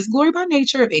this is Glory by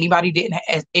Nature. If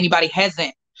anybody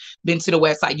hasn't been to the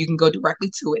website, you can go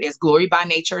directly to it. It's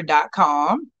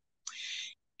glorybynature.com.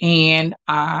 And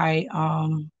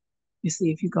you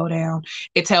see, if you go down,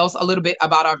 it tells a little bit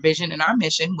about our vision and our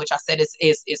mission, which I said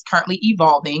is currently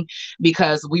evolving,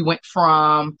 because we went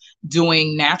from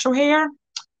doing natural hair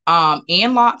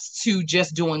and locks to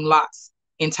just doing locks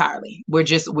entirely. We're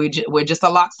just a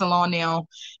lock salon now,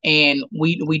 and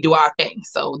we do our thing.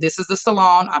 So this is the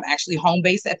salon. I'm actually home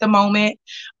based at the moment.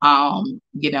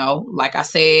 Like I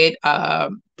said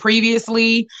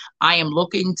previously, I am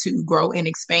looking to grow and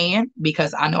expand,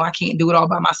 because I know I can't do it all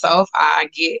by myself. I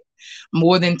get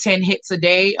more than 10 hits a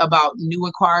day about new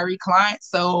inquiry clients.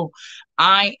 So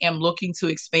I am looking to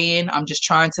expand. I'm just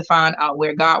trying to find out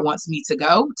where God wants me to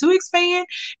go to expand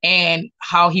and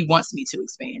how he wants me to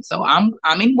expand. So I'm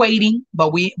in waiting,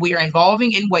 but we are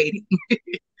involving in waiting.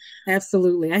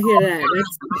 Absolutely. I hear that.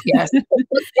 Yes.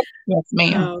 Yes,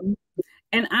 ma'am.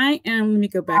 And let me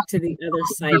go back to the other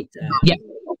site. Yeah.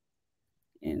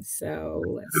 And so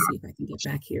let's see if I can get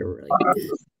back here really quick.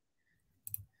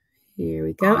 Here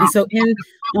we go. And so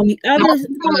on the other,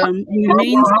 on the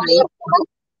main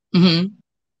site,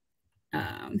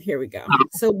 here we go.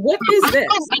 So what is this?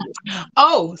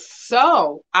 Oh,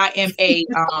 so I am a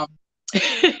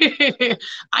I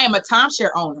am a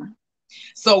timeshare owner.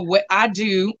 So what I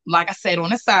do, like I said on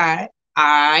the side,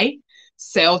 I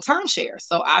sell timeshare.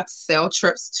 So I sell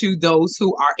trips to those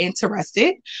who are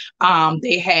interested.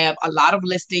 They have a lot of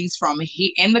listings from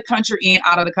here in the country and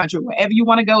out of the country. Wherever you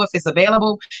want to go, if it's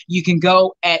available, you can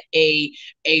go at a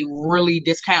really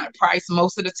discounted price.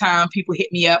 Most of the time, people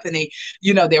hit me up and they,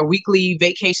 their weekly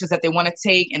vacations that they want to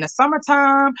take in the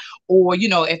summertime, or,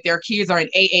 if their kids are in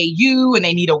AAU and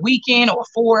they need a weekend or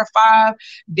 4 or 5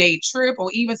 day trip,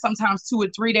 or even sometimes 2 or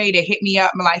 3 day, they hit me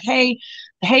up and like, hey,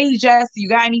 Jess, you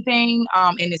got anything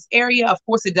in this area? Of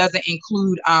course, it doesn't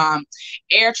include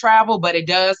air travel, but it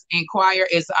does inquire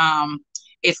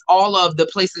it's all of the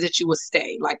places that you would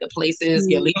stay, like the places,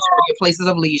 your places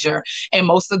of leisure. And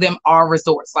most of them are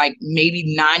resorts, like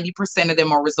maybe 90% of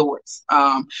them are resorts.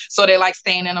 So they like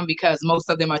staying in them because most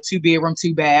of them are 2-bedroom,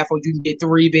 2-bath, or you can get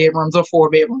 3 bedrooms or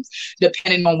 4 bedrooms,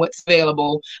 depending on what's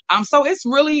available. So it's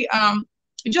really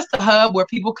just a hub where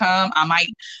people come. I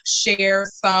might share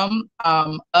some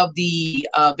of the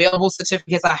available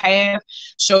certificates I have,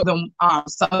 show them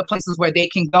some of the places where they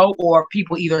can go, or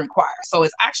people either inquire. So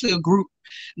it's actually a group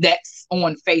that's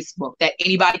on Facebook that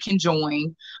anybody can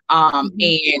join.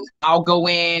 And I'll go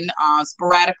in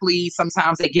sporadically.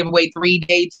 Sometimes they give away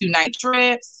 3-day, 2-night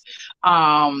trips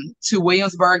to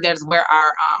Williamsburg. That is where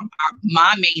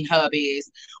my main hub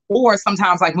is. Or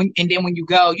sometimes when you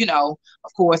go,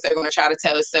 of course, they're going to try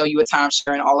to sell you a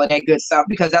timeshare and all of that good stuff,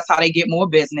 because that's how they get more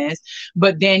business.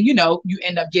 But then, you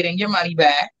end up getting your money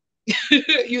back.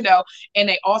 And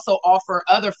they also offer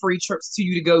other free trips to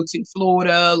you to go to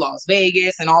Florida, Las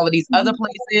Vegas, and all of these other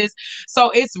places. So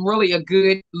it's really a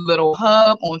good little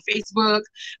hub on Facebook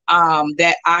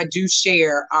that I do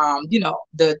share,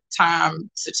 the time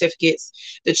certificates,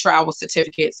 the travel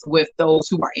certificates with those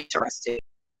who are interested.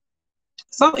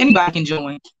 So anybody can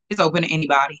join. It's open to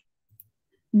anybody.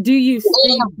 Do you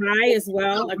buy as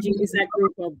well? Or do you use that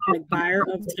group of buyer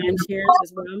of timeshares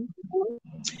as well?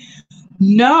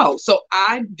 No, so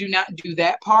I do not do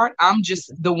that part. I'm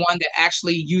just the one that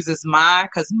actually uses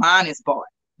because mine is bought,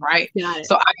 right?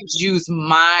 So I use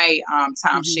my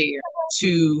timeshare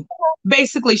to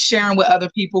basically sharing with other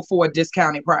people for a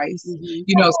discounted price, so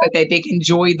that they can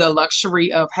enjoy the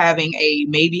luxury of having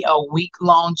maybe a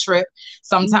week-long trip,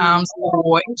 sometimes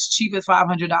for as cheap as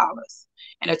 $500.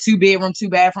 And a 2-bedroom,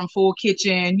 2-bathroom, full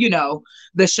kitchen,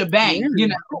 the shebang,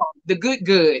 the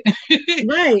good.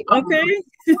 Right. Okay.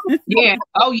 Yeah.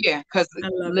 Oh, yeah. Because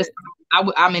listen,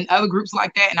 I'm in other groups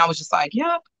like that, and I was just like,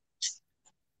 yep.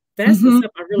 That's what's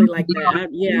up. I really like that.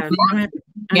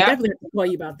 I definitely have to tell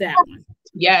you about that one.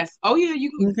 Yes. Oh, yeah. You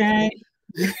can. Okay.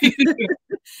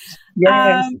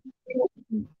 Yes.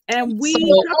 And we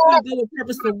talked about do a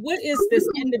purpose, but what is this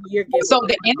end of the year giveaway? So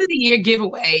the end of the year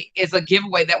giveaway is a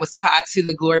giveaway that was tied to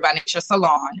the Glory by Nature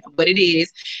Salon. What it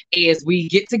is we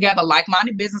get together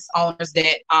like-minded business owners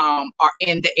that are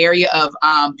in the area of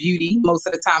beauty, most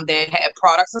of the time that have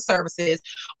products or services,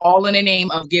 all in the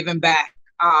name of giving back.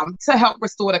 To help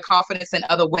restore the confidence in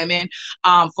other women.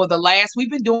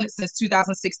 We've been doing it since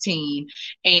 2016.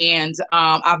 And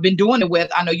I've been doing it with,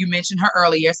 I know you mentioned her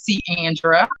earlier,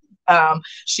 Andra.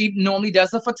 She normally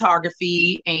does the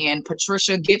photography, and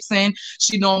Patricia Gibson,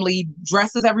 she normally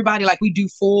dresses everybody. Like, we do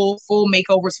full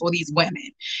makeovers for these women,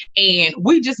 and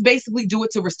we just basically do it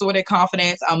to restore their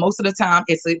confidence. Most of the time,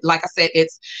 it's like I said,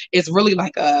 it's really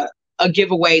like a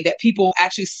giveaway that people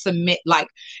actually submit. Like,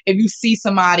 if you see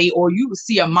somebody, or you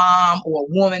see a mom or a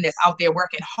woman that's out there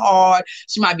working hard,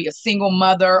 she might be a single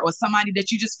mother, or somebody that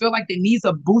you just feel like that needs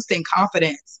a boost in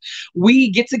confidence,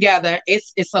 we get together.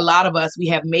 It's a lot of us. We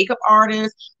have makeup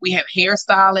artists, we have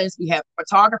hairstylists, we have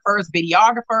photographers,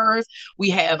 videographers, we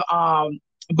have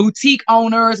boutique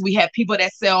owners, we have people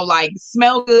that sell like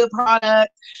smell good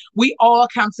products. We all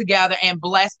come together and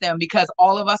bless them, because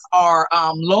all of us are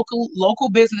local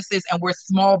businesses, and we're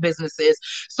small businesses,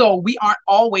 so we aren't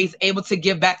always able to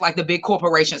give back like the big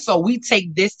corporations. So we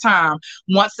take this time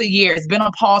once a year. It's been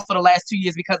on pause for the last 2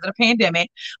 years because of the pandemic,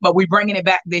 but we're bringing it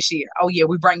back this year. Oh yeah,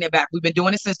 we're bringing it back. We've been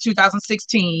doing it since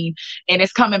 2016, and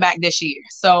it's coming back this year.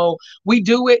 So we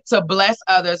do it to bless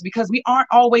others, because we aren't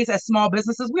always, as small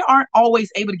businesses, we aren't always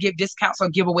able to give discounts or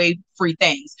give away free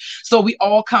things. So we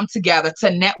all come together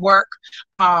to network,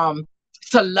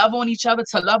 to love on each other,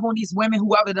 to love on these women,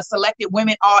 whoever the selected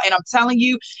women are. And I'm telling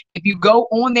you, if you go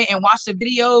on there and watch the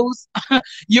videos,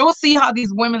 you'll see how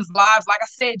these women's lives, like I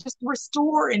said, just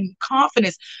restore and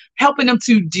confidence, helping them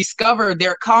to discover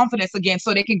their confidence again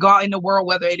so they can go out in the world,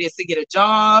 whether it is to get a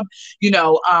job,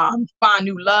 find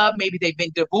new love. Maybe they've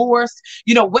been divorced,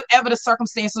 whatever the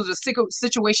circumstances or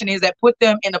situation is that put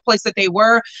them in the place that they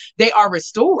were, they are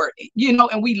restored,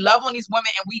 and we love on these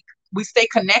women, and we stay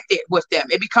connected with them.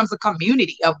 It becomes a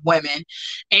community of women,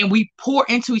 and we pour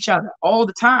into each other all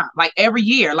the time, like every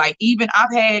year. Like, even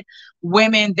I've had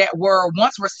women that were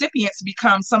once recipients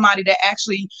become somebody that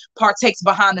actually partakes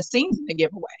behind the scenes in the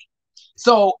giveaway.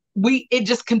 So it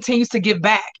just continues to give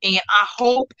back. And I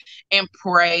hope and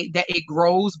pray that it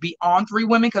grows beyond 3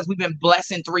 women, because we've been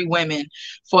blessing 3 women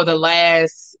for the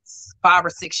last 5 or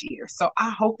 6 years. So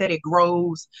I hope that it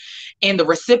grows in the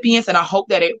recipients, and I hope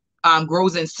that it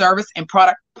grows in service and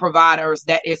product providers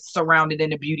that is surrounded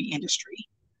in the beauty industry.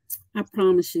 I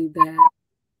promise you that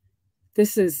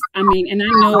this is, and I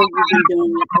know you've been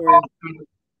doing it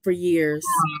for years.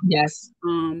 Yes.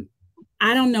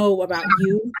 I don't know about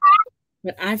you,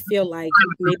 but I feel like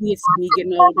maybe it's me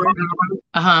getting older.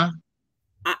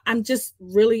 I'm just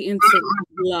really into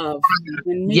love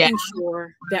and making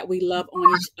sure that we love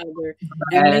on each other,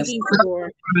 and making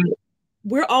sure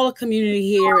we're all a community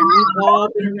here, and we've all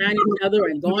been around each other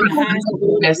and going to high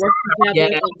school and work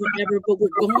together or whatever, but we're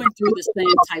going through the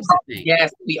same types of things.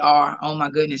 Yes, we are. Oh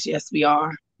my goodness. Yes, we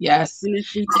are. Yes. And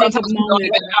if we take a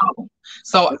moment.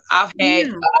 So I've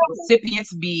had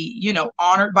recipients be,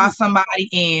 honored by somebody.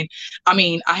 And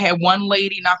I had one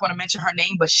lady, not going to mention her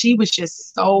name, but she was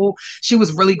just she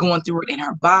was really going through it in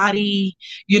her body,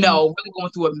 really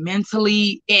going through it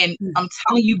mentally. And I'm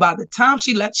telling you, by the time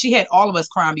she left, she had all of us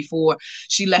crying before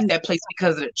she left that place,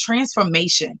 because of the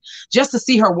transformation. Just to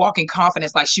see her walk in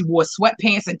confidence, like she wore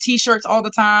sweatpants and t-shirts all the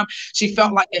time. She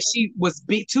felt like that she was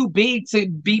too big to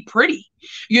be pretty.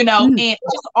 And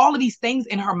just all of these things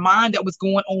in her mind that was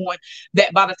going on,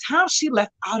 that by the time she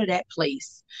left out of that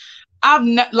place, I've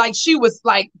never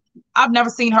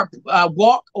seen her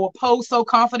walk or pose so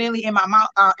confidently in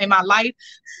my life,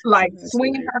 like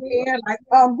swinging her hair, like,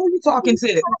 who you talking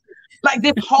to? Like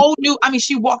this whole new,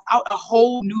 she walked out a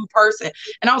whole new person.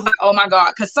 And I was like, oh my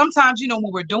God. Because sometimes, when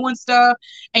we're doing stuff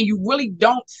and you really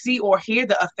don't see or hear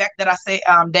the effect that I say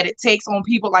that it takes on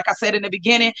people, like I said in the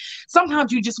beginning,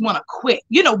 sometimes you just want to quit.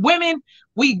 Women,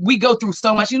 we go through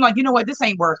so much. You're like, you know what, this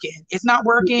ain't working. It's not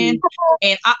working.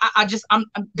 And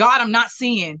I'm not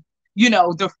seeing,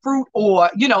 the fruit or,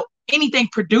 anything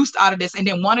produced out of this. And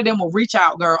then one of them will reach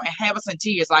out, girl, and have us in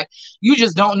tears. Like, you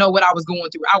just don't know what I was going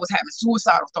through. I was having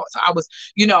suicidal thoughts. I was,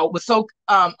 was so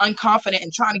unconfident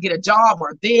and trying to get a job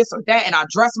or this or that. And I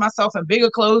dressed myself in bigger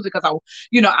clothes because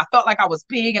I felt like I was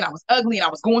big and I was ugly and I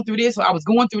was going through this or I was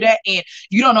going through that. And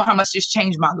you don't know how much this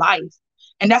changed my life.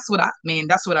 And that's what I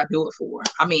do it for.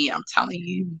 I'm telling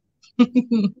you.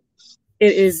 It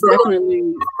is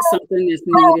definitely something that's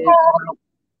needed.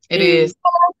 It is.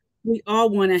 We all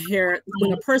want to hear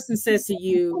when a person says to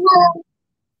you,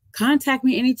 contact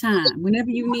me anytime,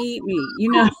 whenever you need me,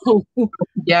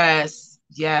 Yes,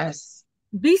 yes.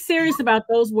 Be serious about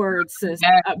those words, sis.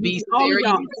 Be all serious.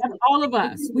 of y'all, all of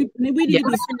us. We need to be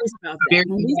serious about that.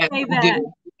 When we say that,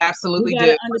 absolutely we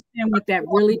gotta understand what that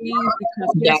really means,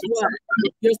 because guess what?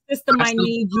 Your sister might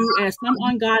need you at some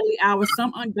ungodly hour,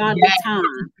 some ungodly time.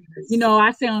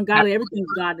 I say ungodly, everything's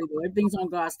godly, everything's on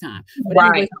God's time. But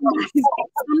anyway,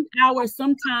 some hour,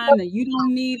 some time that you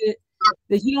don't need it,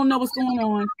 that you don't know what's going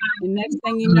on, the next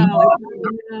thing you know,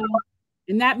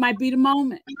 and that might be the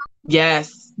moment.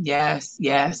 Yes, yes,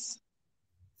 yes.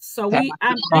 So I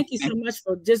thank you so much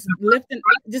for just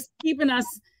keeping us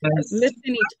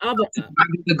lifting each other up.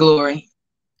 The glory.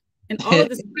 And all of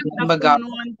this stuff going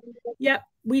on. Yep,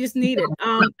 we just need it.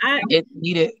 It's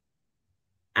needed.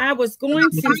 I was going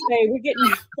to say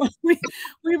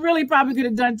we really probably could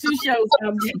have done 2 shows.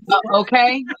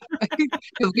 Okay.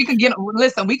 Because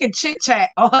we can chit chat.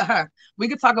 We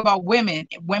could talk about women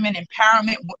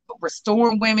empowerment,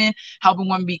 restoring women, helping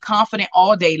women be confident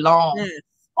all day long. Yes.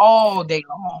 All day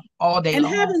long. And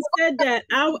having said that,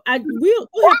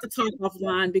 we'll have to talk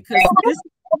offline, because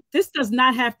this does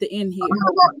not have to end here.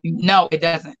 No, it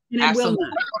doesn't. And absolutely.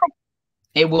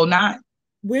 It will not.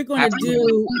 We're going to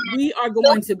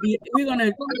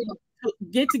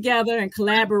get together and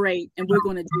collaborate, and we're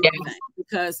going to do that,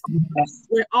 because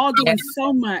we're all doing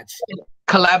so much.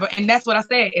 Collaborate. And that's what I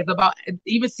said. It's about,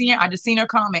 I just seen her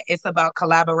comment. It's about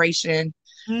collaboration.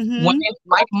 Women,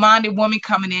 like-minded women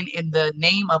coming in the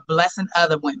name of blessing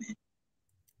other women.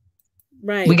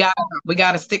 Right. We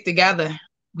got to stick together.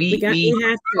 We have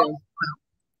to.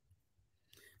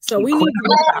 So we need to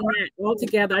work on that all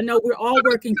together. I know we're all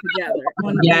working together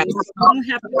on Yes. this. We don't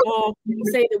have to all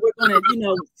say that we're going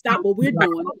to, stop what we're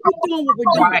doing. We're doing what we're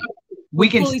doing. Right. We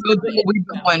can still do what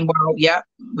we're doing. Well, yeah,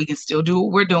 we can still do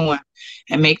what we're doing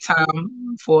and make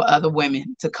time for other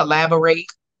women to collaborate,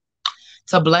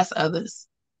 to bless others,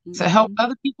 to help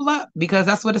other people up, because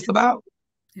that's what it's about.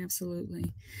 Absolutely.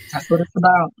 That's what it's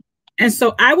about. And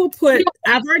so I've already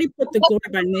put the Glory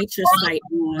by Nature site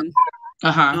on.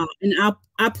 And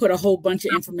I'll put a whole bunch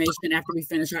of information after we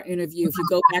finish our interview. If you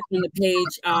go back on the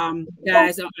page,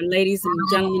 guys, ladies and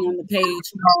gentlemen on the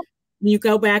page, when you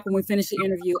go back when we finish the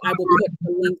interview, I will put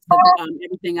the link to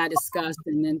everything I discussed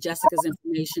and then Jessica's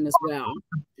information as well.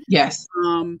 Yes.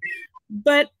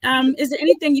 But is there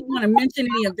anything you want to mention,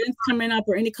 any events coming up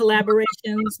or any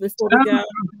collaborations before we go? I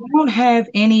don't have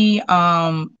any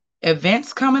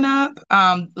events coming up.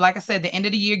 Like I said, the end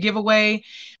of the year giveaway,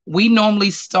 I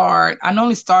normally start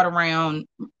around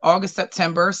August,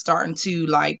 September, starting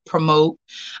to promote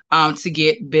to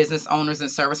get business owners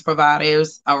and service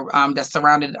providers that's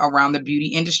surrounded around the beauty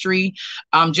industry,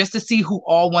 just to see who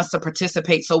all wants to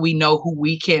participate, so we know who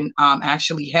we can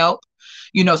actually help.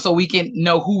 So we can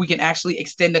know who we can actually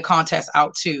extend the contest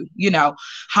out to,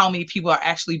 how many people are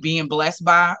actually being blessed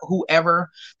by whoever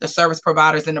the service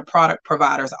providers and the product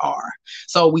providers are.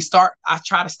 So I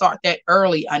try to start that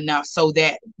early enough so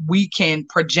that we can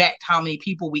project how many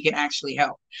people we can actually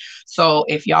help. So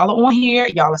if y'all are on here,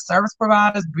 y'all are service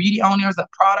providers, beauty owners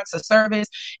of products or service,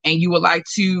 and you would like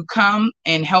to come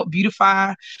and help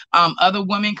beautify other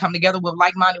women, come together with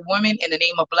like-minded women in the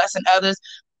name of blessing others,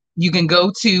 you can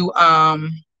go to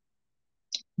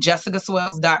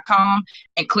jessicaswales.com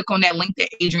and click on that link that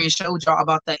Adrian showed y'all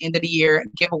about the end of the year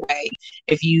giveaway.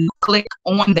 If you click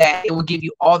on that, it will give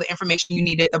you all the information you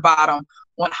need at the bottom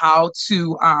on how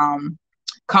to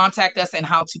contact us and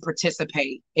how to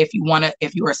participate if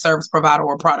you're a service provider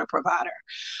or a product provider.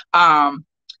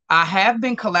 I have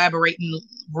been collaborating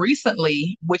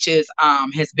recently, which is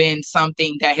has been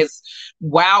something that has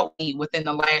wowed me within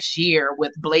the last year,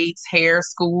 with Blades Hair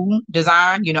School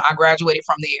Design. I graduated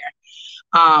from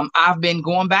there. I've been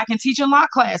going back and teaching lot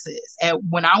classes.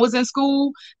 When I was in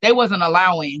school, they wasn't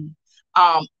allowing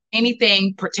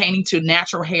anything pertaining to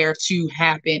natural hair to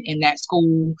happen in that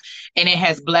school. And it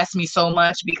has blessed me so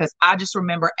much, because I just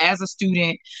remember as a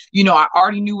student, I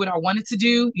already knew what I wanted to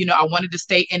do. I wanted to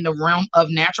stay in the realm of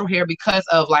natural hair because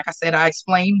of, like I said, I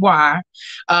explained why,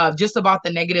 just about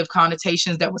the negative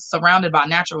connotations that was surrounded by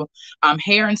natural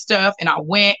hair and stuff. And I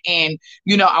went and,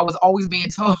 I was always being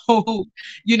told,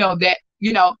 that,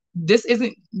 you're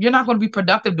not going to be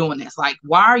productive doing this. Like,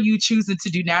 why are you choosing to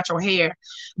do natural hair?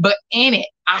 But in it,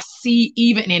 I see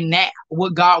even in that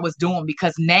what God was doing,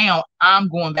 because now I'm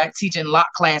going back teaching lot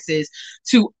classes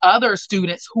to other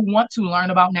students who want to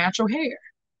learn about natural hair.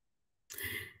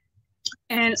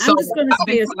 And so I'm just going to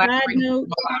say a side note,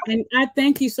 and I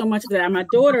thank you so much for that. My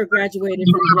daughter graduated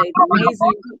from Blades.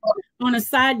 Amazing. On a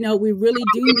side note, we really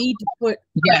do need to put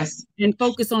and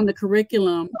focus on the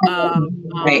curriculum of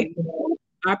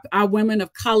our women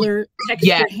of color,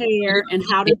 textured hair, and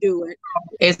how to do it.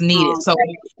 It's needed. So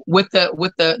with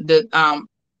the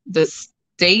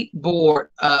State Board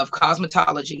of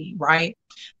Cosmetology, right?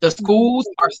 The schools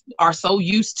are so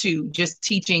used to just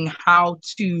teaching how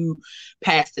to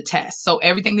pass the test. So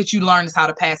everything that you learn is how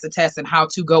to pass the test and how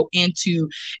to go into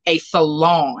a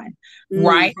salon,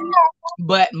 right?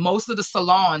 But most of the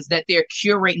salons that they're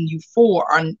curating you for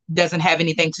doesn't have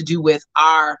anything to do with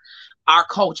our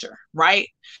culture, right?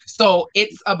 So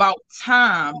it's about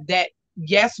time that,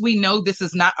 yes, we know this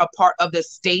is not a part of the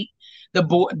state,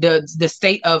 the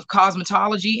state of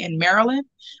cosmetology in Maryland.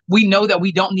 We know that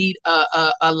we don't need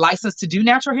a license to do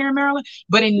natural hair in Maryland,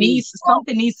 but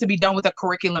something needs to be done with a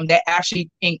curriculum that actually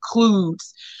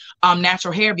includes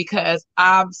natural hair, because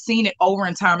I've seen it over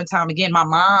and time again. My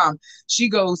mom, she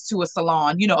goes to a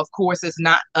salon, of course it's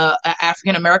not an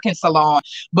African-American salon,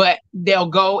 but they'll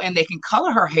go and they can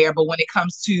color her hair. But when it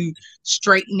comes to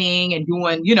straightening and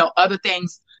doing, other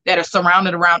things that are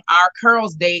surrounded around our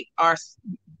curls, they are,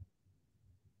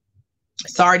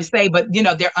 sorry to say, but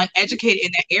they're uneducated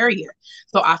in that area.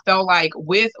 So I felt like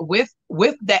with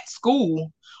that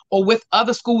school, or with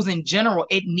other schools in general,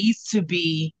 it needs to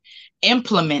be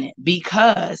implemented,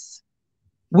 because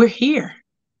we're here.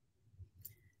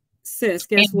 Sis,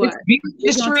 guess what? We're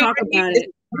gonna talk about it.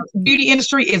 Beauty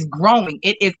industry is growing.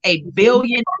 It is a $1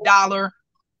 billion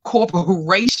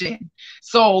corporation.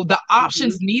 So the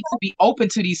options need to be open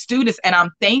to these students. And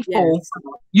I'm thankful,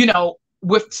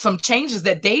 with some changes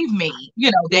that they've made,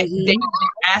 that they've been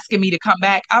asking me to come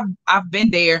back. I've been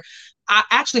there. I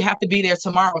actually have to be there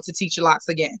tomorrow to teach locks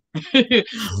again.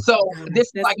 So this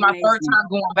is like my third time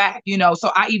going back, you know.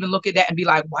 So I even look at that and be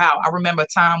like, wow, I remember a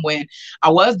time when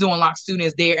I was doing lock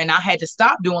students there and I had to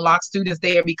stop doing lock students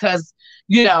there because,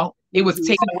 you know, it was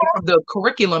taken away from the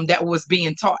curriculum that was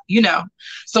being taught, you know.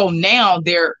 So now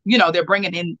they're, you know, they're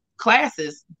bringing in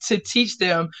classes to teach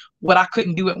them what I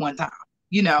couldn't do at one time,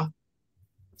 you know.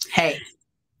 Hey.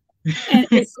 And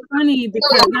it's funny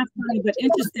because, not funny, but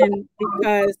interesting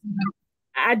because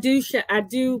I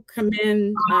do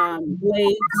commend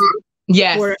Blades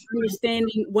for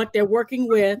understanding what they're working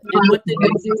with and what they're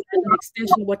going to do as an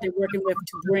extension of what they're working with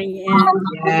to bring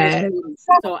in.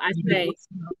 So I say,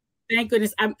 thank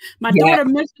goodness. My daughter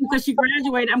missed him because she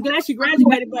graduated. I'm glad she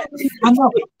graduated, but I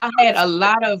know I had a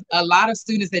lot of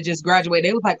students that just graduated.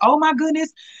 They was like, "Oh my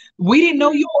goodness, we didn't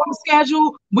know you were on the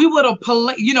schedule. We would have,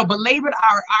 belabored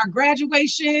our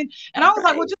graduation." And I was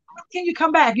like, "Well, just can you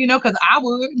come back? You know, because I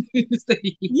would."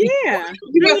 Yeah,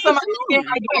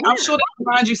 I'm sure they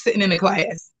find you sitting in the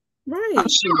class. Right. I'm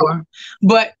sure,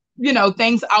 but you know,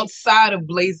 things outside of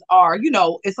Blaze are, you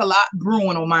know, it's a lot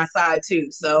brewing on my side too.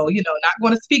 So, you know, not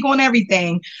going to speak on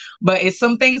everything, but it's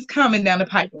some things coming down the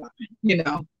pipeline, you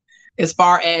know, as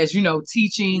far as, you know,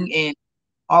 teaching and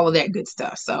all of that good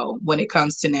stuff. So when it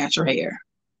comes to natural hair.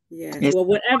 Yeah. Well,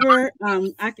 whatever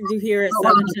I can do here at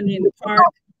Southern Chimney in the Park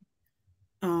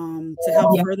to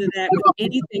help further that with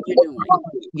anything you're doing.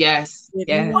 Yes. If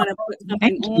you want to put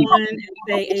something on and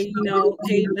say, hey, you know,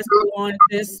 hey, let's go on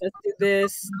this, let's do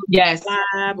this,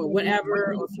 live or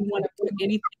whatever, or if you want to put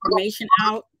any information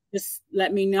out, just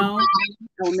let me know.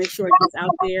 I'll make sure it gets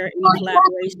out there. Any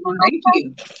collaboration, thank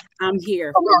you. I'm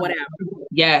here for whatever.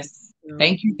 Yes.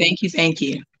 Thank you. Thank you. Thank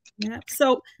you. Yeah.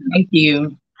 So thank you.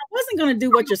 I wasn't going to do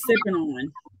what you're sipping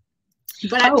on.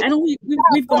 But I know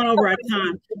we've gone over our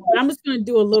time. But I'm just going to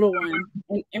do a little one,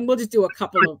 and we'll just do a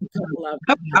couple of.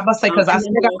 I must say because I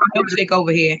still got my milkshake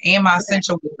over here and my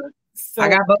essential water. So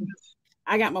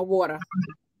I got my water.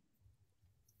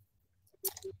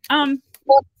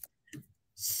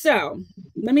 So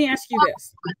let me ask you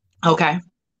this. Okay.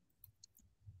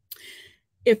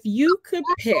 If you could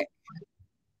pick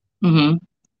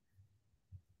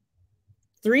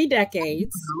 3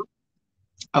 decades.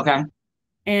 Okay.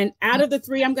 And out of the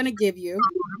 3 I'm going to give you,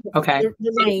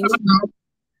 the range,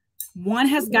 one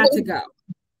has got to go.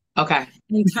 Okay.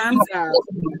 In terms of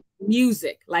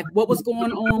music, like what was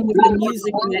going on with the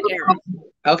music in that era.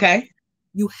 Okay.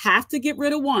 You have to get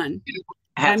rid of one.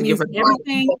 That means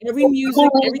everything, every music,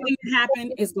 everything that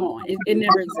happened is gone. It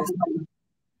never existed.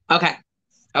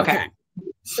 Okay.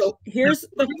 So here's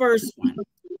the first one: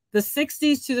 the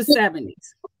 60s to the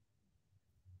 70s.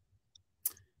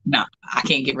 No, I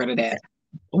can't get rid of that.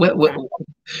 What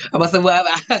I must say, well,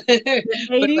 the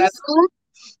 80s,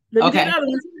 the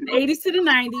 80s to the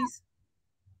 90s,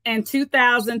 and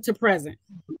 2000 to present.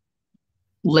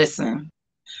 Listen,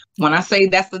 when I say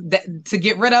to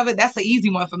get rid of it, that's the easy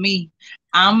one for me.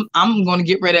 I'm going to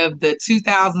get rid of the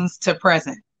 2000s to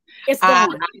present. It's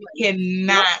gone. I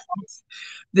cannot.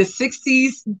 The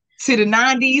 60s to the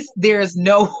 90s, there's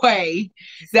no way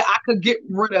that I could get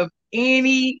rid of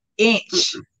any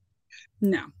inch.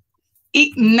 No.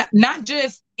 Not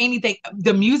just anything,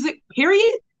 the music,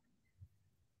 period.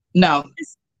 No.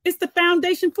 It's the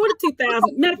foundation for the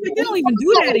 2000s. Matter of fact, they don't even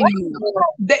do that anymore.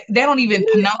 They don't even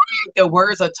pronounce the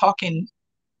words are talking.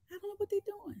 I don't know what they're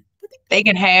doing. They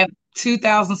can have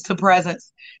 2000s to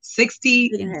presents, 60s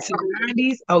to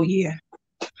 90s. Oh yeah.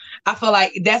 I feel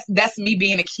like that's me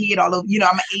being a kid. Although, you know,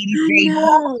 I'm an 80s baby. You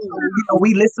know,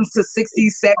 we listened to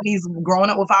 60s, 70s growing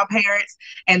up with our parents.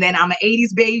 And then I'm an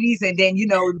 80s babies. And then, you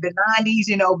know, the 90s,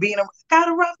 you know, being got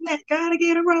a rough neck, gotta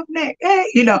get a rough neck. Hey,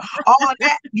 you know, all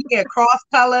that. Yeah, cross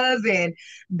colors and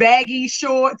baggy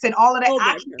shorts and all of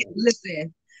that.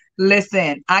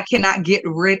 Listen, I cannot get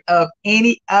rid of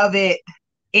any of it.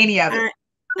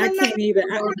 I can't either.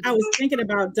 I was thinking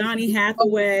about Donny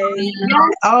Hathaway.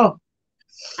 Oh.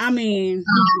 I mean,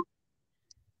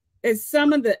 it's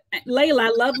some of the Layla. I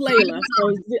love Layla.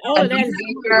 So all of that is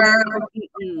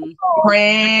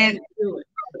Friend.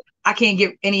 I can't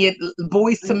get any of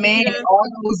Boys to Men, all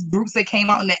those groups that came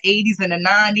out in the 80s and the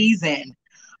 90s, and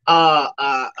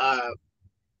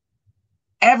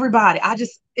everybody.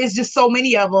 It's just so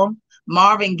many of them.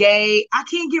 Marvin Gaye. I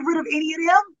can't get rid of any of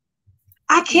them.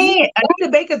 I can't. Anita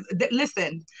Baker.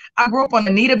 Listen, I grew up on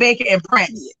Anita Baker and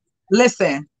Prince.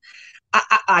 Listen.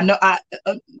 I know.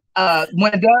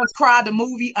 When Doves Cry, the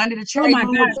movie Under the Cherry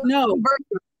Moon. Gosh, no.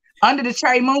 Under the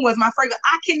Cherry Moon was my favorite.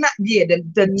 I cannot. Yeah, the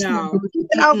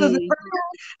 2000s.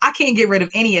 I can't get rid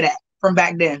of any of that from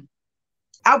back then.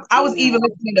 I was even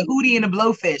listening to Hootie and the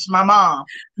Blowfish, my mom.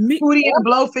 Hootie and the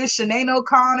Blowfish, Sinead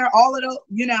O'Connor, all of those,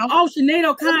 you know. Oh, Sinead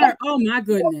O'Connor. Oh my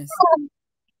goodness.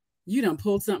 You done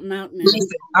pulled something out now. Listen,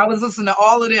 I was listening to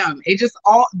all of them. It just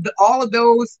all of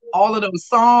those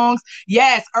songs.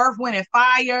 Yes, Earth, Wind, and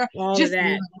Fire. All just of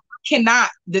that. Cannot.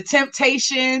 The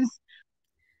Temptations.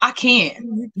 I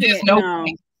can't. There's no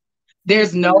way.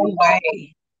 There's no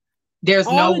way. There's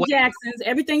all no the way. Jacksons,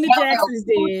 everything the Jacksons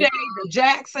did. The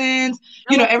Jacksons,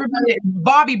 you know, everybody.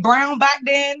 Bobby Brown back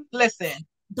then. Listen,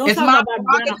 don't it's talk my about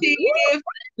prerogative.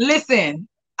 Listen,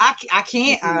 I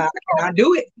can't. I cannot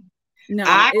do it. No,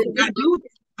 I cannot do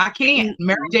it. I can't.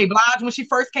 Mary J. Blige when she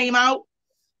first came out,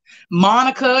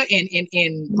 Monica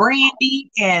and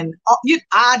Brandy and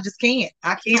I just can't.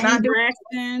 I cannot do it.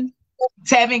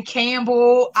 Tevin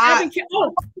Campbell. I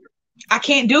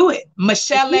can't do it.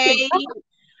 Michelle A.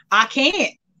 I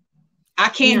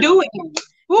can't do it.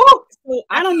 Woo. So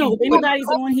I don't know if anybody's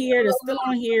on here that's still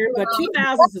on here, but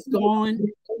 2000s is gone.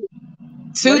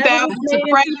 2000s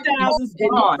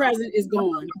to present is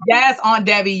gone. Yes, Aunt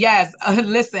Debbie. Yes.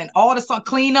 Listen, all the song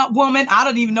Clean Up Woman. I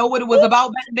don't even know what it was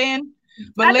about back then.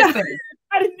 But listen,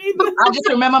 I didn't even. I just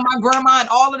remember my grandma and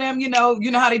all of them, you know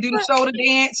how they do the shoulder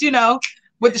dance, you know,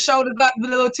 with the shoulders up, the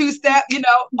little two-step, you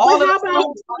know, all of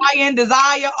the Fire and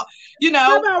Desire, you know.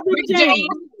 How about Rick James?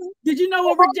 Did you know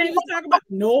what Rick James was talking about?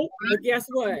 No, but guess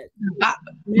what?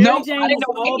 No, I didn't know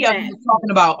what any of them was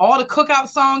talking about. All the cookout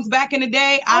songs back in the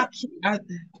day, I can't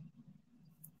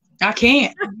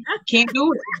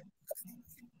do it.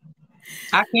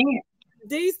 I can't.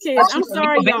 These kids, I'm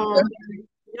sorry, y'all.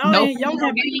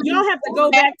 Y'all have to go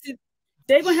back to.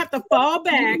 They're gonna have to fall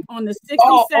back on the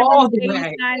 60s, 70s,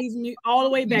 80s, 90s, all the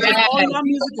way back. Yes. All of our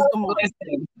music is gone.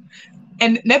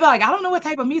 And they're like, I don't know what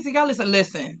type of music y'all listen.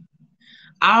 Listen,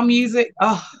 our music.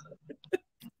 Oh,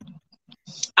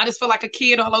 I just feel like a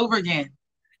kid all over again.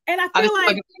 And I feel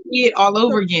like a kid all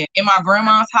over again in my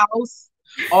grandma's house.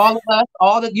 All of us,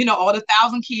 all the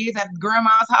 1,000 kids at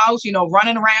grandma's house, you know,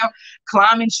 running around,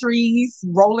 climbing trees,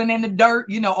 rolling in the dirt,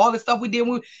 you know, all the stuff we did.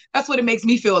 That's what it makes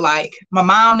me feel like. My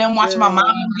mom, them watching my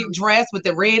mom get dressed with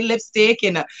the red lipstick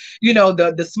and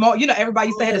the small, you know, everybody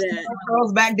used to have the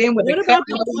girls back then with what about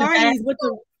the parties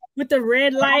with the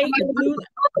red light, the blue?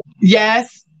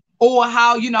 Yes. Or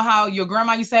how your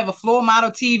grandma used to have a floor model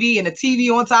TV and a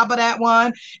TV on top of that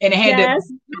one, and it had the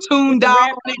tune dial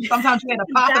on it. Sometimes you had to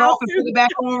pop it off and put it back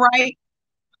on right.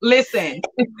 Listen,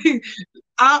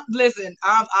 I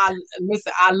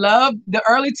love the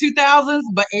early 2000s,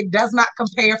 but it does not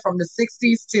compare from the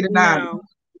 60s to the 90s.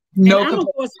 No, I'm gonna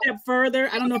go a step further.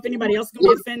 I don't know if anybody else is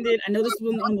gonna be offended. I know this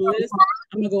was on the list.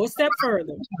 I'm gonna go a step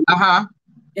further.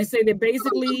 And say that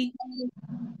basically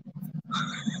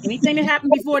anything that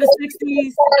happened before the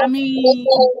 60s, I mean,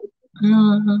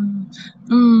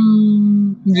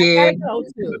 yeah,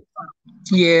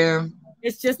 yeah.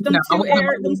 It's just them two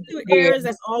eras.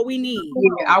 That's all we need.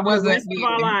 Yeah, I wasn't. The rest of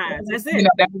our lives. That's it. You know,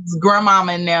 that was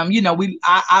grandmama and them. You know,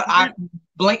 I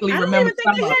blankly remember. I don't even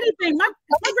think they had anything. My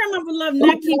grandmother loved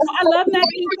Nat King Cole. I love Nat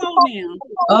King Cole now,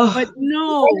 but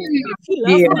no, she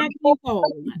loves Nat King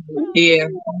Cole. Yeah.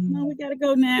 No, we gotta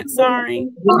go, Nat. Sorry.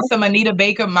 Some Anita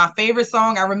Baker. My favorite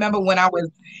song. I remember when I was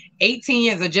 18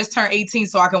 years. I just turned 18,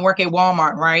 so I can work at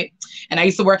Walmart, right? And I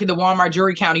used to work at the Walmart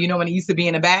jury counter. You know, when it used to be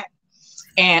in the back.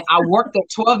 And I worked a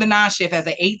 12 to 9 shift as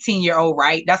an 18-year-old,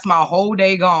 right? That's my whole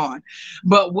day gone.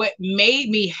 But what made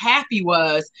me happy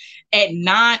was at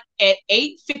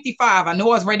 8:55, I knew I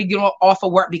was ready to get off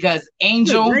of work because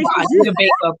Angel Anita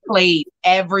Baker played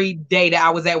every day that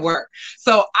I was at work.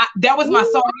 So that was my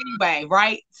song anyway,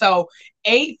 right? So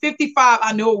 8:55,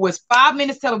 I knew it was 5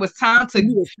 minutes till it was time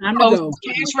to close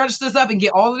cash registers up and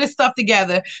get all of this stuff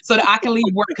together so that I can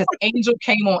leave work, because Angel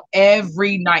came on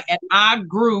every night. And I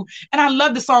grew, and I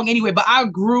love the song anyway, but I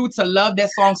grew to love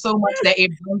that song so much that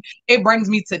it brings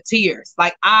me to tears.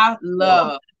 Like, I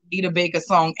love Anita Baker's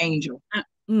song Angel. I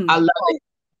love it.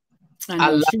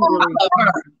 I love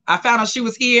her. I found out she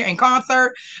was here in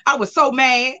concert. I was so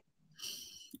mad.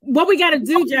 What we got to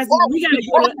do, Justin? We got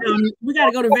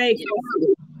to go to Vegas.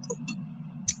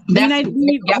 That's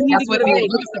what it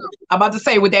is. I'm about to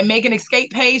say, with that Make an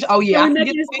Escape page. Oh yeah, we're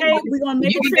gonna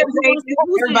make a trip.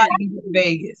 Everybody to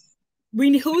Vegas.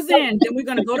 Who's in? Then we're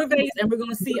gonna go to Vegas and we're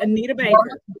gonna see Anita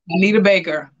Baker. Anita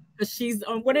Baker. She's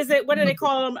what is it? What do they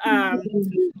call them?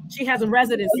 She has a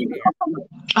residency there.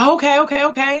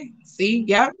 Okay. See,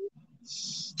 yeah.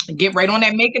 Get right on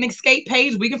that Make an Escape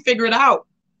page. We can figure it out.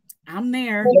 I'm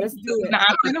there. Let's do it.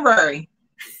 Itinerary.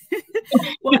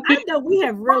 Well, I know we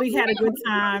have really had a good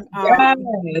time.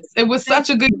 Yes, it was such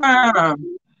a good time.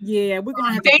 Yeah, we're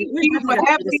gonna have Thank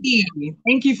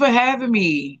you for having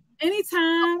me.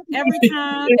 Anytime, every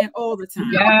time, and all the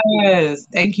time. Yes.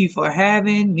 Thank you for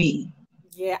having me.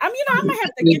 Yeah, I mean, I might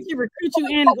have to get you, recruit you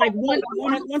in like once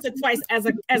or twice as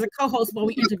a co-host while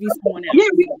we interview someone else.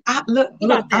 Yeah, look,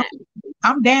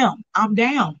 I'm down. I'm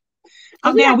down.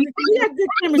 We have good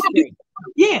chemistry.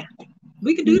 Yeah,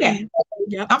 we can do that.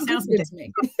 Yep, sounds good to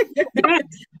me.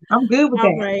 I'm good with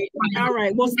All that. All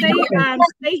right. Well, stay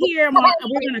here.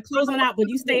 We're gonna close on out, but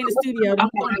you stay in the studio.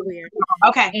 Don't go anywhere.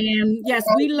 Okay. And yes,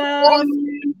 we love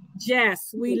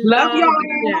Jess. We love y'all.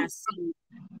 Jess.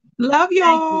 Love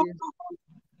y'all.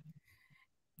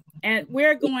 And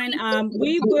we're going,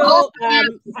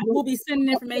 we'll be sending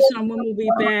information on when we'll be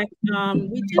back.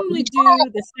 We generally do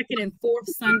the second and fourth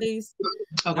Sundays.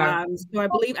 Okay. So I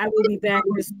believe I will be back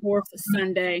this fourth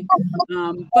Sunday.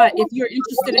 But if you're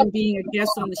interested in being a guest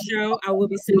on the show, I will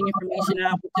be sending information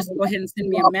out. Just go ahead and send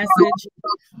me a message.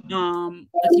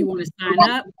 If you want to sign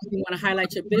up, if you want to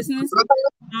highlight your business,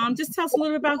 just tell us a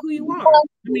little bit about who you are.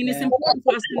 I mean, it's important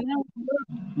for us to know.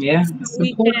 Yeah. So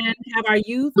we can have our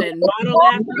youth and model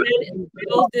after it and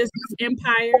build this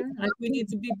empire like we need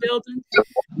to be building.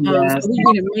 So we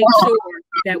need to make sure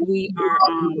that we are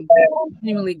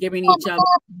continually giving each other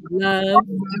love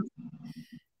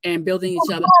and building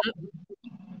each other up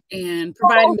and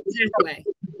providing the pathway.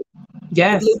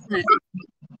 Yes.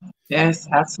 Yes,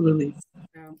 absolutely.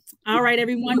 All right,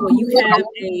 everyone. Well, you have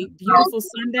a beautiful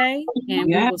Sunday, and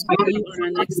we will see you on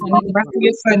our next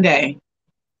Sunday. Sunday.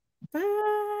 Bye.